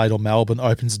Adelaide or Melbourne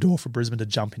opens the door for Brisbane to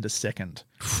jump into second,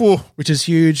 which is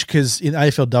huge because in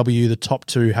AFLW, the top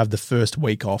two have the first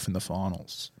week off in the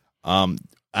finals. And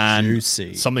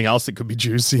juicy. Something else that could be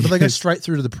juicy. Or do they go straight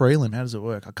through to the prelim? How does it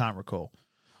work? I can't recall.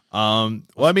 Well,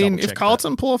 I mean, if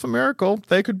Carlton pull off a miracle,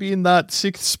 they could be in that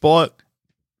 6th spot.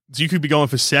 So you could be going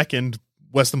for second.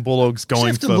 Western Bulldogs going for...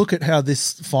 I have to look at how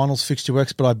this finals fixture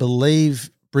works, but I believe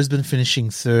Brisbane finishing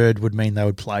third would mean they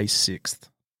would play 6th.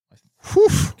 Whew.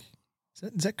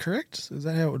 Is that correct? Is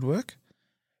that how it would work?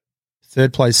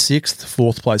 Third plays 6th,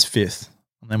 fourth plays 5th,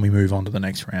 and then we move on to the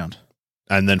next round.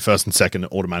 And then first and second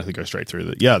automatically go straight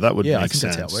through. Yeah, that would make I think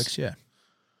sense. That's how it works, yeah.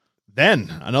 Then,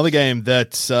 another game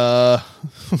that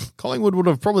Collingwood would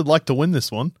have probably liked to win this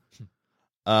one.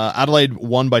 Adelaide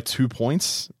won by 2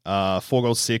 points,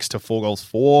 4-6 to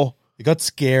 4-4. It got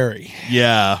scary.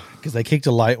 Yeah. Because they kicked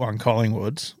a late one,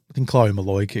 Collingwood. I think Chloe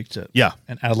Malloy kicked it. Yeah.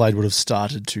 And Adelaide would have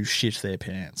started to shit their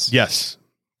pants. Yes.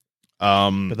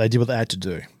 But they did what they had to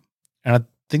do. And I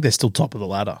think they're still top of the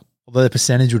ladder. Although the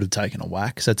percentage would have taken a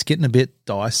whack. So it's getting a bit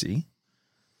dicey.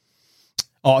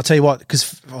 Oh, I'll tell you what, because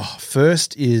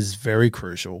first is very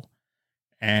crucial.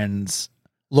 And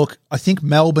look, I think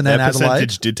Melbourne and Adelaide... Their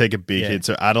percentage did take a big hit.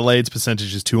 So Adelaide's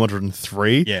percentage is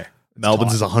 203. Yeah.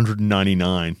 Melbourne's is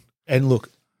 199. And look,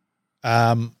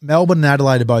 Melbourne and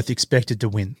Adelaide are both expected to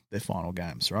win their final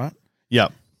games, right? Yeah.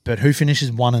 But who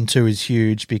finishes 1 and 2 is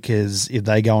huge because if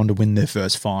they go on to win their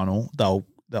first final,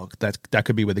 that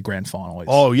could be where the grand final is.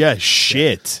 Oh yeah,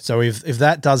 shit. Yeah. So if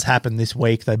that does happen this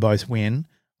week, they both win.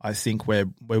 I think we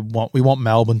want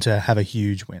Melbourne to have a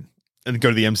huge win and go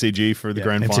to the MCG for the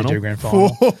grand final. MCG grand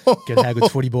final. Get How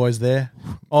Good's Footy Boys there.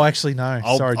 Oh, actually no.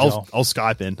 Sorry, Joel. I'll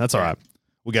Skype in. That's all right.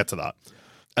 We'll get to that.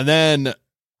 And then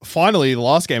finally, the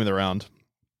last game of the round,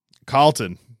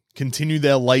 Carlton continue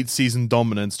their late season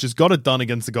dominance. Just got it done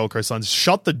against the Gold Coast Suns.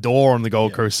 Shut the door on the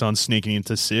Gold Coast Suns sneaking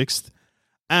into 6th.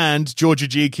 And Georgia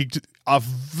G kicked a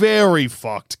very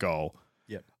fucked goal.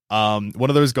 Yep. One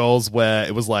of those goals where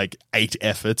it was like 8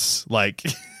 efforts. Like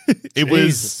it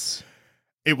was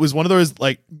one of those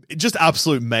like just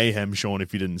absolute mayhem, Sean,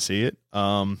 if you didn't see it.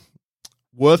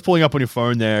 Worth pulling up on your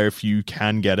phone there if you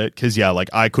can get it. Because like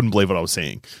I couldn't believe what I was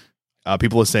seeing.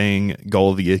 People are saying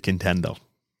goal of the year contender.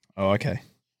 Oh, okay.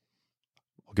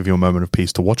 I'll give you a moment of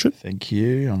peace to watch it. Thank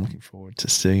you. I'm looking forward to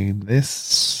seeing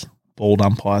this. Bald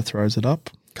umpire throws it up.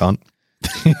 Can't.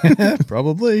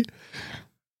 Probably.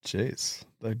 Jeez.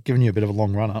 They're giving you a bit of a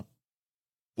long run up.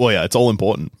 Well, yeah, it's all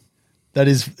important. That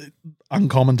is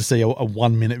uncommon to see a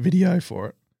 1 minute video for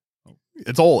it.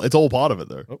 It's all part of it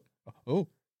though. Oh.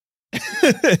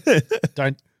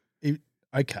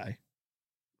 Okay.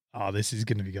 Oh, this is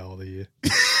going to be goal of the year.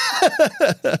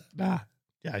 Nah.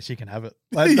 Yeah, she can have it.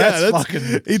 That's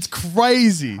fucking... It's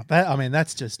crazy.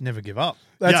 That's just never give up.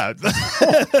 Yeah.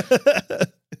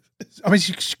 I'm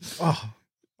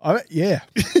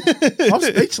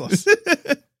speechless.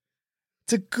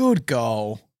 It's a good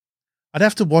goal. I'd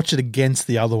have to watch it against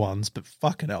the other ones, but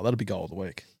fucking hell, that'll be goal of the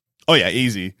week. Oh yeah,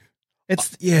 easy. It's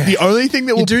the only thing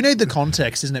that you do need the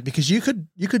context, isn't it? Because you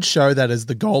could show that as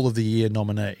the goal of the year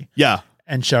nominee. Yeah.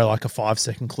 And show like a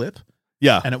 5-second clip.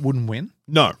 Yeah. And it wouldn't win.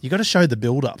 No. You got to show the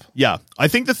build up. Yeah. I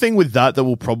think the thing with that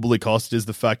will probably cost is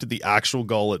the fact that the actual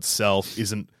goal itself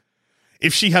isn't.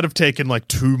 If she had have taken like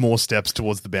 2 more steps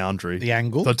towards the boundary, the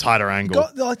angle, the tighter angle,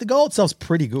 the goal itself's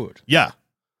pretty good. Yeah.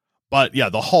 But yeah,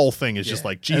 the whole thing is just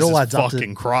like Jesus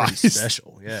fucking Christ.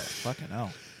 Special. Yeah. Fucking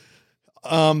hell.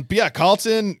 But yeah,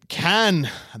 Carlton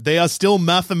they are still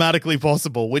mathematically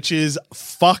possible, which is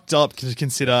fucked up to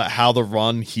consider how the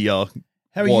run here.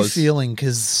 How are you feeling?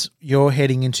 Because you're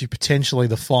heading into potentially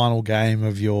the final game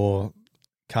of your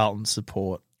Carlton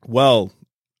support. Well,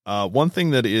 one thing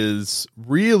that is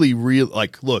really,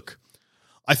 look,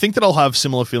 I think that I'll have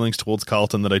similar feelings towards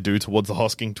Carlton that I do towards the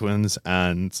Hosking twins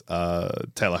and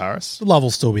Taylor Harris. The love will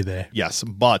still be there. Yes,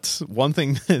 but one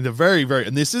thing, the very, very,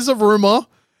 and this is a rumor,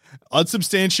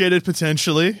 unsubstantiated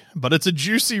potentially, but it's a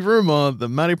juicy rumor that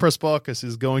Manny Prespakis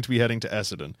is going to be heading to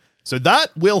Essendon. So that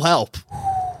will help.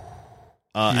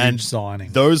 And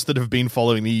signing. Those that have been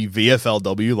following the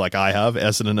VFLW like I have,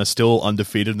 Essendon are still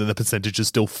undefeated and the percentage is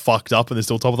still fucked up and they're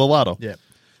still top of the ladder. Yeah.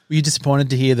 Were you disappointed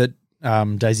to hear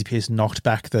that Daisy Pearce knocked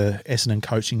back the Essendon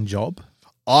coaching job?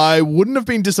 I wouldn't have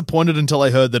been disappointed until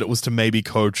I heard that it was to maybe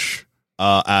coach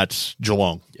at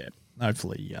Geelong. Yeah.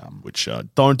 Hopefully. Which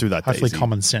don't do that, hopefully Daisy.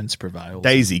 Common sense prevails.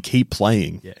 Daisy, keep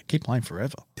playing. Yeah, keep playing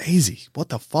forever. Daisy, what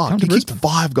the fuck? You kicked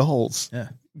 5 goals. Yeah.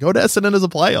 Go to Essendon as a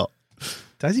player.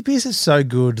 Daisy Pearce is so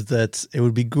good that it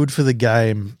would be good for the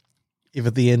game if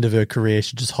at the end of her career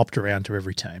she just hopped around to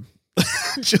every team.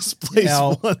 Just plays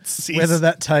Now, one season. whether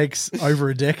that takes over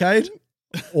a decade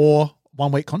or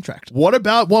 1 week contract. What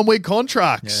about 1 week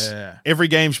contracts? Yeah. Every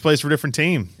game she plays for a different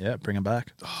team. Yeah, bring him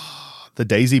back. The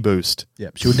Daisy boost. Yeah,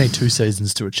 she would need 2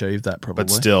 seasons to achieve that probably.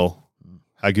 But still,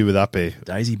 how good would that be?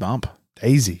 Daisy bump.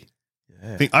 Daisy.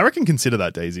 Yeah. I reckon consider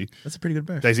that, Daisy. That's a pretty good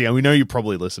move. Daisy, and we know you're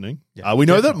probably listening. Yeah, we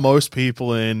know that definitely. most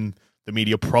people in the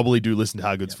media probably do listen to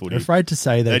How Good's Footy. They're afraid to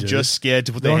say They're do. just scared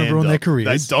to put They their don't hand ruin their up.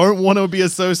 careers. They don't want to be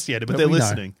associated, but they're we know.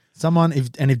 listening. Someone,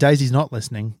 if Daisy's not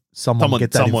listening, someone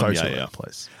get that info to her,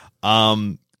 please.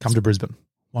 Come to Brisbane.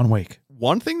 1 week.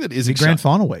 One thing that is Big grand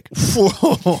final week.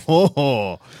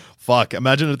 Fuck.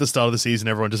 Imagine at the start of the season,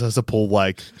 everyone just has to pull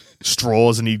like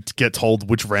straws and you get told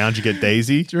which round you get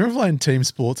Daisy. Do you remember playing team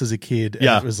sports as a kid? And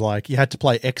Yeah. It was like you had to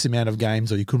play X amount of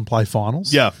games or you couldn't play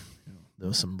finals. Yeah. There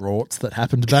were some rorts that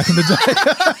happened back in the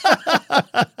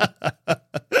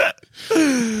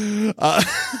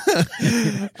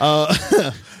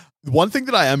day. One thing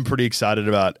that I am pretty excited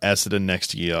about Essendon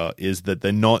next year is that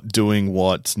they're not doing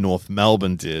what North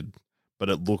Melbourne did, but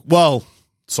it looked, well,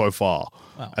 so far,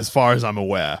 as far as I'm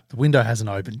aware. The window hasn't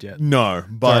opened yet. No,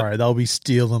 but Sorry, they'll be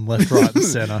stealing left, right, and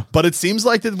center. But it seems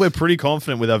like that we're pretty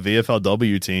confident with our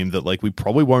VFLW team that like we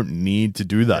probably won't need to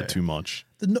do that too much.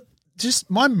 Just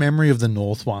my memory of the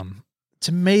North one,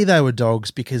 to me, they were dogs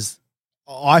because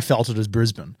I felt it as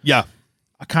Brisbane. Yeah.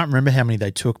 I can't remember how many they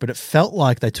took, but it felt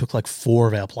like they took like 4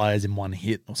 of our players in one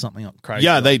hit or something crazy.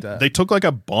 Yeah, like that. they took like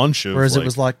a bunch of. Whereas it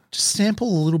was like just sample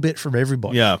a little bit from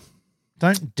everybody. Yeah.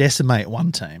 Don't decimate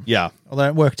one team. Yeah. Although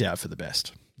it worked out for the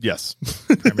best. Yes.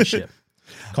 Premiership.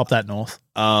 Cop that North.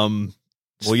 Well,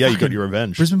 yeah, you got your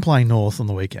revenge. Brisbane playing North on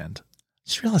the weekend.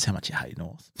 Just realise how much you hate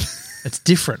North. It's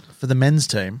different for the men's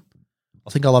team. I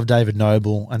think I love David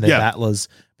Noble and their battlers,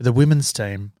 but the women's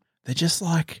team, they're just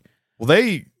like. Well,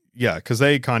 because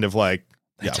they kind of like.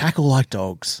 They tackle like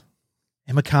dogs.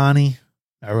 Emma Carney,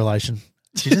 no relation.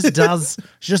 She just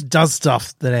does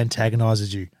stuff that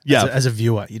antagonizes you as a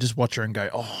viewer. You just watch her and go,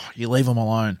 oh, you leave them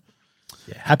alone.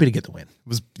 Yeah, happy to get the win.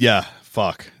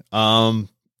 Fuck.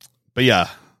 But yeah,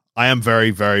 I am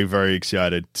very, very, very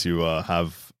excited to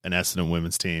have an Essendon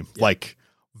women's team. Yep. Like,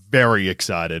 very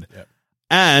excited. Yep.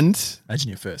 And imagine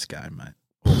your first game,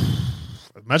 mate.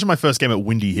 Imagine my first game at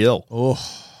Windy Hill. Oh,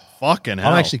 fucking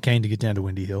hell! I'm actually keen to get down to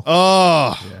Windy Hill.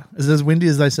 Oh, yeah. Is it as windy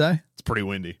as they say? It's pretty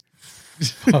windy.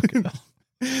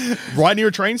 Right near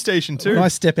a train station too. When I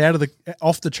step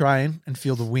off the train and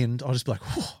feel the wind, I'll just be like,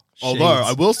 whew, although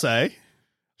I will say,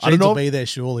 I don't know. Will be there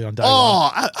surely on day one.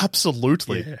 Oh,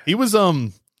 absolutely. Yeah. He was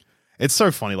it's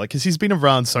so funny, like, because he's been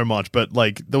around so much, but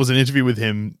like there was an interview with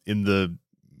him in the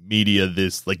media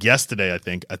yesterday, I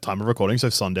think, at time of recording, so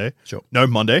Sunday. Sure. No,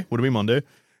 Monday. Would it be Monday?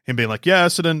 Him being like, yeah,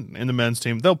 Essendon in the men's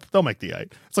team, they'll make the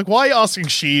 8. It's like, why are you asking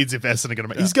Sheeds if Essendon are going to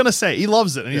make? He's going to say he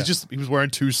loves it, and he was wearing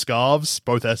 2 scarves,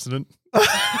 both Essendon. I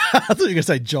thought you were going to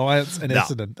say Giants and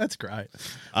Essendon. That's great.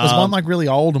 Was one like really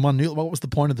old and one new? What was the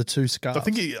point of the 2 scarves? I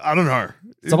think I don't know.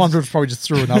 Someone probably just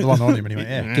threw another one on him and he went,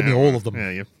 yeah, give me all of them.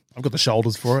 Yeah. I've got the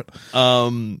shoulders for it.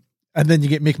 And then you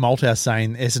get Mick Malthouse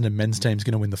saying Essendon men's team's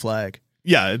going to win the flag.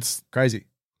 Yeah, it's crazy.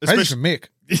 Crazy from Mick.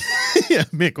 Yeah,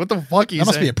 Mick, what the fuck are you saying? That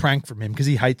must be a prank from him because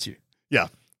he hates you. Yeah.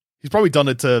 He's probably done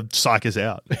it to psych us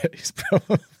out.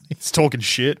 He's talking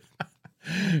shit.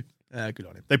 Good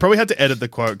on him. They probably had to edit the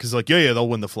quote because like, yeah, they'll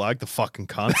win the flag, the fucking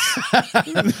cunts.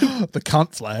 The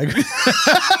cunt flag.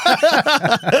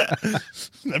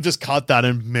 I've just cut that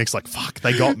and Mick's like, fuck,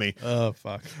 they got me. Oh,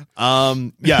 fuck.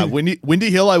 Yeah, Windy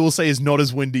Hill, I will say, is not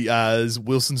as windy as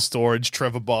Wilson Storage,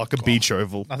 Trevor Barker, Beach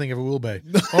Oval. Nothing ever will be.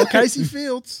 Or Casey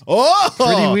Fields. Oh!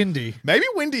 Pretty windy. Maybe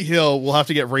Windy Hill will have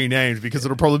to get renamed because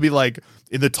it'll probably be like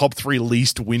in the top 3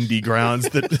 least windy grounds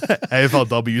that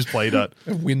AFLW's played at.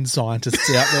 Wind scientists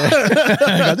out there.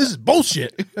 Go, this is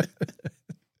bullshit.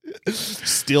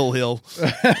 Still Hill.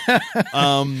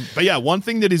 But yeah, one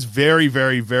thing that is very,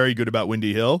 very, very good about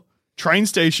Windy Hill, train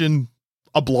station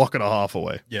a block and a half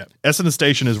away. Yeah. Essendon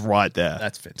Station is right there.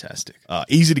 That's fantastic.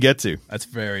 Easy to get to. That's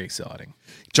very exciting.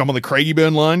 Jump on the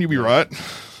Craigieburn line, you'll be right.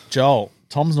 Joel,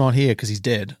 Tom's not here because he's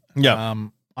dead. Yeah.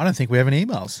 I don't think we have any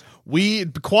emails.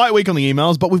 Quiet week on the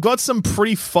emails, but we've got some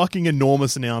pretty fucking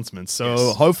enormous announcements.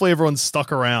 So hopefully everyone's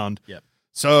stuck around. Yep.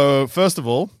 So first of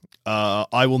all,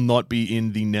 I will not be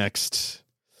in the next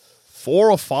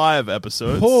 4 or 5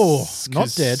 episodes. Oh,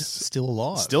 not dead, still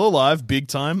alive. Still alive, big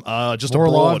time. Just more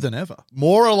abroad. alive than ever.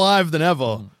 More alive than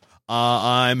ever.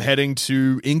 I'm heading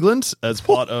to England as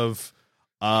part of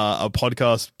a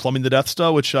podcast, Plumbing the Death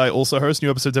Star, which I also host,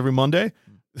 new episodes every Monday.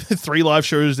 3 live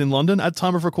shows in London at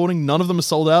time of recording. None of them are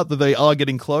sold out, though they are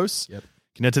getting close. Yep.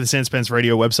 You can head to the Sans Pants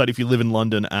Radio website if you live in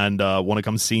London and want to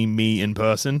come see me in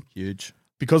person. Huge.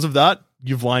 Because of that,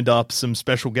 you've lined up some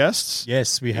special guests.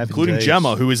 Yes, we have, including indeed.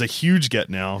 Gemma, who is a huge get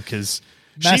now because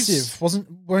Massive.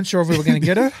 Weren't sure if we were going to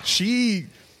get her.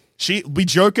 We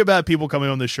joke about people coming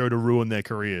on this show to ruin their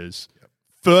careers.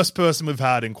 First person we've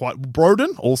had in quite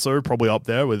Broden, also probably up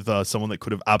there with someone that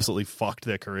could have absolutely fucked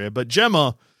their career. But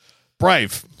Gemma,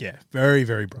 brave. Yeah, very,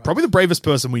 very brave. Probably the bravest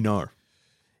person we know.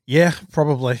 Yeah,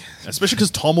 probably. Especially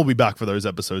because Tom will be back for those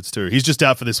episodes too. He's just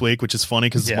out for this week, which is funny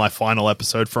because it's my final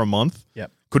episode for a month.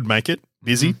 Yep. Couldn't make it.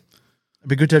 Busy. It'd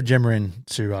be good to have Gemma in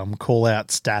to call out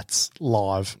stats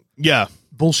live. Yeah.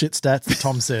 Bullshit stats that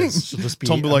Tom says. She'll just be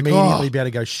Tom be like, immediately be able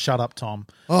to go, shut up, Tom.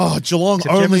 Oh, Geelong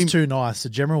Except only... Gemma's too nice. So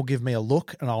Gemma will give me a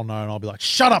look and I'll know and I'll be like,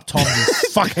 shut up, Tom, you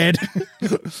fuckhead.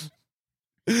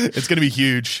 It's going to be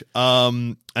huge.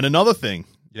 And another thing.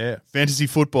 Yeah. Fantasy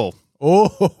football.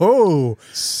 Oh.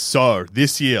 So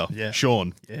this year,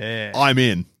 Sean, I'm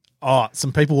in. Oh,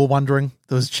 some people were wondering.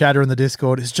 There was chatter in the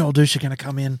Discord. Is Joel Dusha going to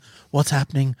come in? What's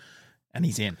happening? And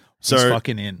he's in. He's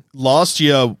fucking in. Last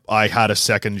year, I had a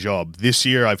second job. This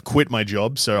year, I've quit my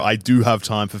job, so I do have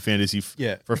time for fantasy.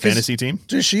 For a fantasy team.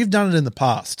 Dusha, you've done it in the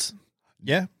past.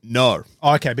 Yeah? No.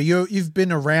 Oh, okay, but you've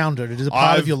been around it. It is a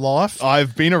part of your life.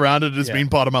 I've been around it. It's been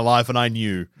part of my life, and I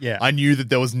knew. Yeah. I knew that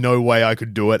there was no way I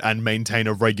could do it and maintain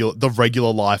the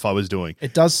regular life I was doing.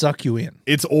 It does suck you in.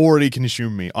 It's already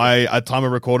consumed me. I, at time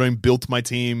of recording, built my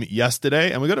team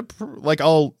yesterday, and we got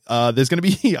to there's going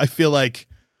to be, I feel like,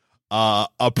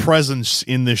 a presence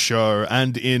in this show,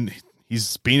 and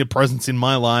he's been a presence in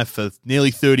my life for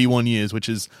nearly 31 years, which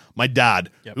is my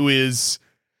dad, who is.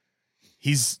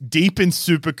 He's deep in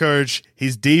Supercoach.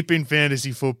 He's deep in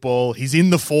fantasy football. He's in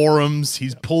the forums.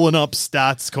 He's pulling up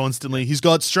stats constantly. He's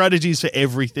got strategies for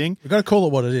everything. We've got to call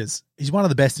it what it is. He's one of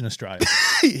the best in Australia.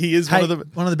 He is one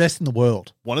of the best in the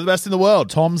world. One of the best in the world.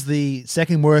 Tom's the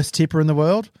second worst tipper in the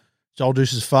world. Joel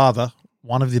Dusha's father,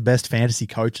 one of the best fantasy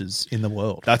coaches in the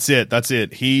world. That's it.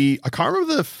 I can't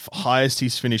remember the highest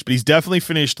he's finished, but he's definitely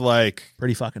finished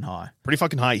pretty fucking high.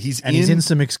 He's in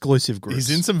some exclusive groups. He's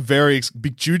in some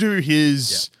due to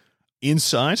his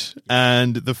insight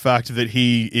and the fact that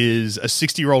he is a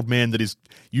 60-year-old man that is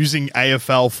using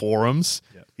AFL forums.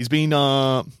 Yep. He's been,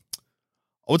 I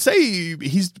would say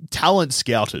he's talent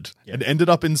scouted and ended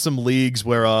up in some leagues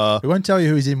where... we won't tell you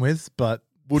who he's in with, but...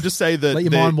 We'll just say that... Let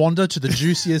your mind wander to the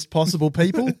juiciest possible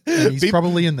people, and he's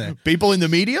probably in there. People in the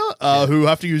media who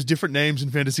have to use different names in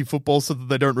fantasy football so that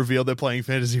they don't reveal they're playing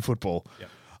fantasy football. Yep.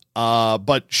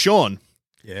 But Sean...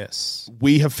 Yes.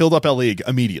 We have filled up our league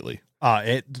immediately.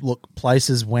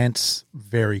 Places went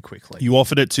very quickly. You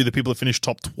offered it to the people that finished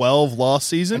top 12 last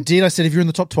season? I did. I said if you're in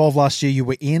the top 12 last year, you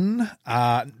were in.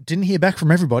 Didn't hear back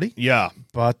from everybody. Yeah.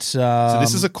 But so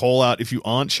this is a call out. If you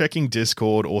aren't checking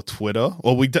Discord or Twitter,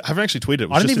 well, we haven't actually tweeted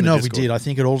it. I don't even know if we did. I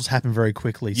think it all just happened very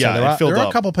quickly. So yeah, there are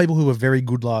a couple of people who were very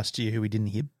good last year who we didn't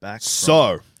hear back from.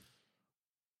 So,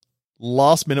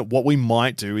 last minute, what we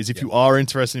might do is if you are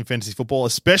interested in fantasy football,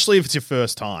 especially if it's your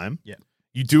first time,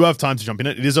 you do have time to jump in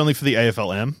it. It is only for the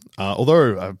AFLM.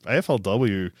 Although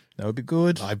AFLW... That would be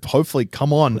good. Hopefully,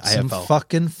 come on, Put AFL. some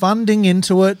fucking funding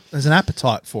into it. There's an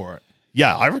appetite for it.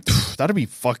 Yeah, that'd be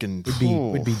fucking...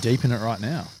 We'd be deep in it right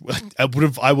now. I would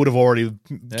have already...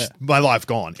 My life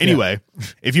gone. Anyway,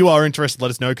 if you are interested,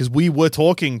 let us know, because we were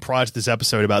talking prior to this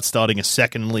episode about starting a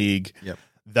second league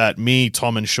that me,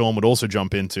 Tom, and Sean would also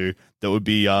jump into. That would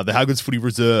be the How Good's Footy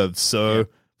Reserves. So...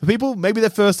 For people, maybe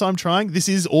their first time trying, this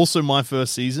is also my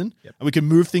first season, and we can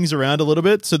move things around a little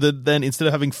bit so that then instead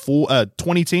of having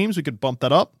 20 teams, we could bump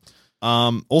that up.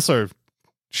 Also,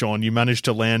 Sean, you managed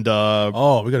to land we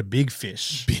got a big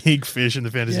fish. Big fish in the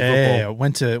fantasy football. Yeah,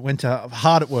 went to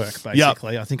hard at work,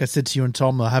 basically. I think I said to you and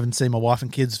Tom, I haven't seen my wife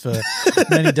and kids for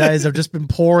many days. I've just been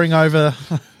poring over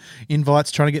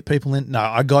invites, trying to get people in. No,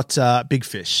 I got big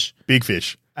fish. Big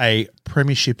fish. A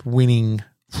premiership winning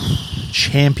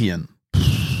champion.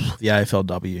 The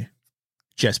AFLW,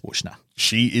 Jess Bushner.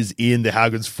 She is in the How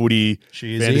Good's Footy.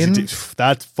 She is in.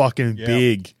 That's fucking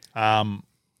big.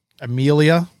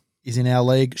 Amelia is in our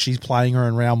league. She's playing her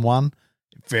in round 1.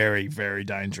 Very, very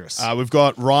dangerous. We've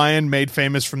got Ryan, made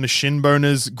famous from the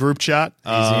Shinboners group chat.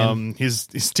 He's in.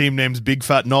 His team name's Big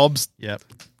Fat Knobs. Yep.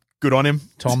 Good on him.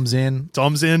 Tom's in.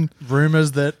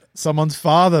 Rumors that someone's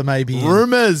father may be in.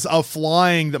 Rumors are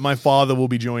flying that my father will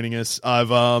be joining us.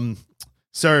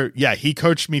 So, yeah, he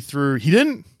coached me through. He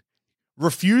didn't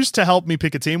refuse to help me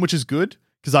pick a team, which is good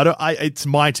because it's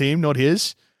my team, not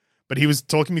his. But he was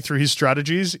talking me through his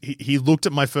strategies. He looked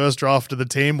at my first draft of the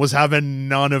team, was having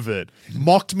none of it.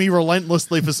 Mocked me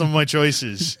relentlessly for some of my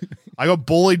choices. I got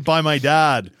bullied by my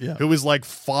dad, who was like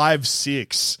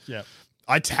 5'6". Yeah.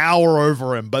 I tower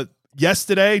over him. But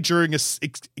yesterday, during a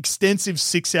extensive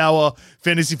 6-hour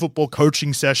fantasy football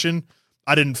coaching session,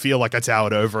 I didn't feel like I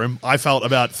towered over him. I felt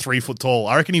about 3 foot tall.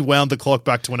 I reckon he wound the clock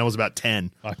back to when I was about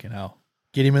 10. Fucking hell.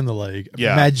 Get him in the league.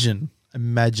 Yeah.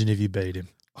 Imagine if you beat him.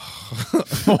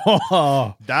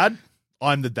 Dad,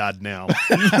 I'm the dad now.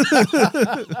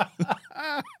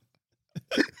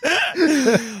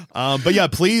 But yeah,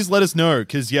 please let us know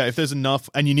because if there's enough,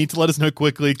 and you need to let us know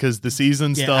quickly because the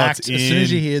season starts. As soon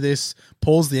as you hear this,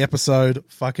 pause the episode.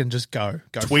 Fucking just go.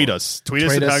 Tweet us at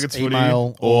Haggods Footy,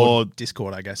 email or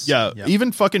Discord, I guess. Yeah,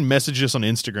 even fucking message us on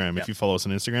Instagram if you follow us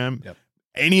on Instagram.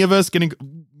 Any of us getting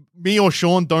me or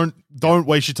Sean, don't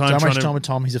waste your time. Don't waste your time with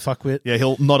Tom. He's a fuckwit. Yeah,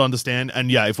 he'll not understand. And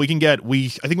if we can get, I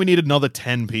think we need another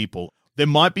 10 people. There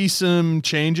might be some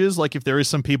changes, like if there is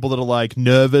some people that are like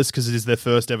nervous because it is their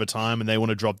first ever time and they want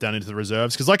to drop down into the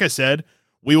reserves. Because like I said,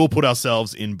 we will put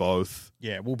ourselves in both.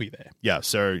 Yeah, we'll be there. Yeah,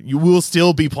 so you will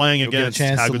still be playing You'll against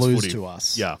get a chance Haggods to lose Footy. to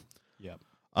us. Yeah. Yeah.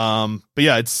 But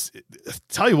yeah,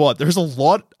 tell you what, there's a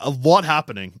lot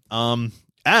happening.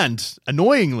 And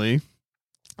annoyingly,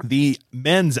 the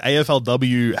men's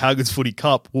AFLW Haggods Footy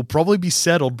Cup will probably be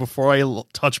settled before I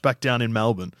touch back down in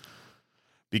Melbourne.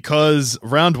 Because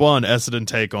round 1, Essendon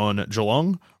take on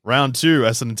Geelong. Round 2,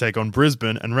 Essendon take on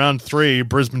Brisbane. And round 3,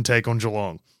 Brisbane take on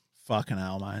Geelong. Fucking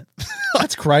hell, mate.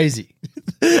 That's crazy.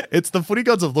 It's the footy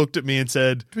gods have looked at me and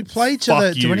said, Do we play each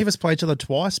other? Do any of us play each other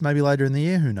twice? Maybe later in the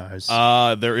year? Who knows?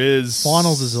 There is...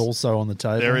 Finals is also on the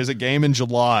table. There is a game in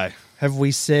July. Have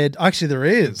we said... Actually, there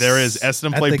is. There is.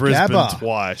 Essendon play Brisbane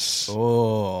twice.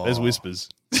 Oh. There's whispers.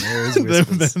 There is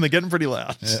whispers. They're getting pretty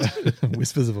loud. Yeah.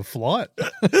 Whispers of a flight.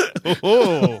 But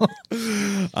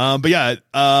yeah,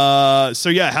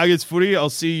 Haggods Footy, I'll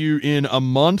see you in a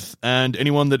month. And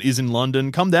anyone that is in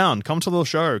London, come down. Come to the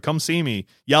show. Come see me.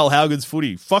 Yell Haggods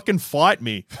Footy. Fucking fight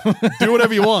me. Do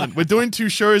whatever you want. We're doing 2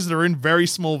 shows that are in very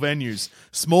small venues.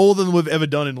 Smaller than we've ever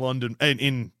done in London,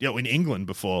 in England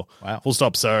before. Wow. Full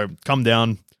stop. So come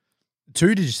down.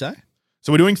 2, did you say?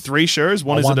 So we're doing 3 shows.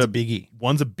 One's a biggie.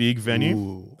 One's a big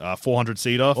venue,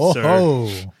 400-seater.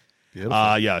 Oh,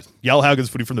 beautiful. Yell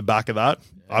Haggods Footy from the back of that.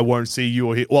 Yeah. I won't see you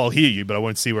or hear. Well, I'll hear you, but I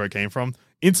won't see where it came from.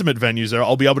 Intimate venues there.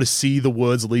 I'll be able to see the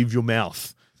words leave your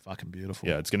mouth. Fucking beautiful.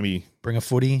 Yeah, it's going to be... Bring a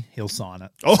footy, he'll sign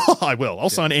it. Oh, I will. I'll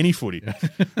sign any footy.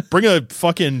 Bring a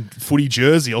fucking footy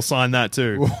jersey. I'll sign that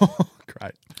too.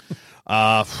 Great.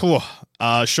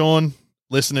 Sean,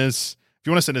 listeners, if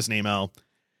you want to send us an email,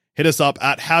 hit us up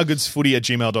at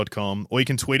howgoodsfooty@gmail.com, or you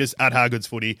can tweet us at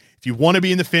howgoodsfooty. If you want to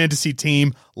be in the fantasy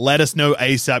team, let us know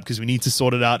ASAP because we need to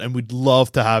sort it out and we'd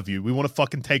love to have you. We want to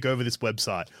fucking take over this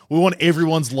website. We want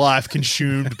everyone's life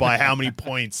consumed by how many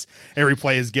points every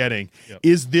player is getting. Yep.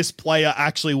 Is this player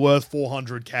actually worth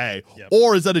 $400K? Yep.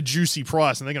 Or is that a juicy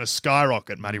price and they're going to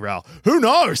skyrocket Matty Rowell? Who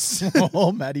knows?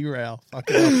 Oh, Matty Rowell.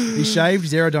 Fucking hell. He's shaved,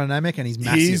 he's aerodynamic, and he's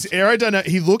massive. He's aerodynamic.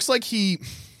 He looks like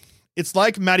it's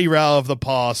like Matty Rowell of the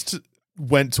past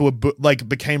went to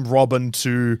became Robin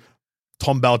to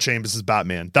Tom Bell Chambers'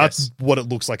 Batman. That's what it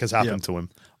looks like has happened to him.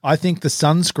 I think the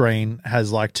sunscreen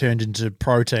has turned into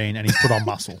protein and he's put on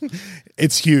muscle.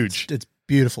 It's huge. It's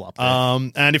beautiful up there.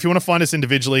 And if you want to find us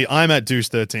individually, I'm at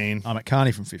Deuce13. I'm at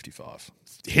Carney from 55.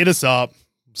 Hit us up.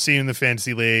 See you in the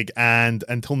fantasy league. And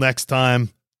until next time,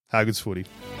 Haggods Footy.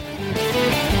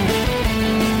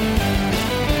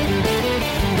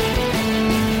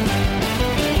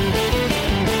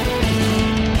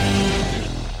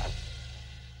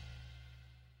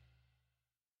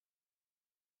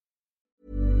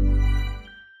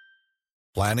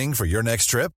 Planning for your next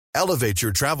trip? Elevate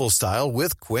your travel style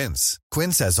with Quince.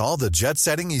 Quince has all the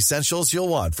jet-setting essentials you'll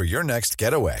want for your next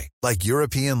getaway, like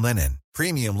European linen,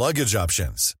 premium luggage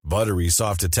options, buttery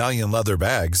soft Italian leather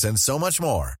bags, and so much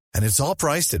more. And it's all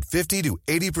priced at 50 to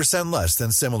 80% less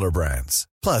than similar brands.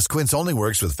 Plus, Quince only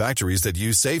works with factories that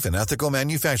use safe and ethical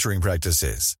manufacturing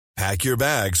practices. Pack your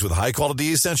bags with high-quality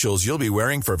essentials you'll be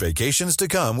wearing for vacations to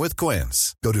come with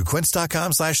Quince. Go to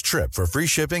quince.com/trip for free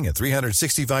shipping and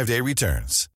 365-day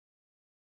returns.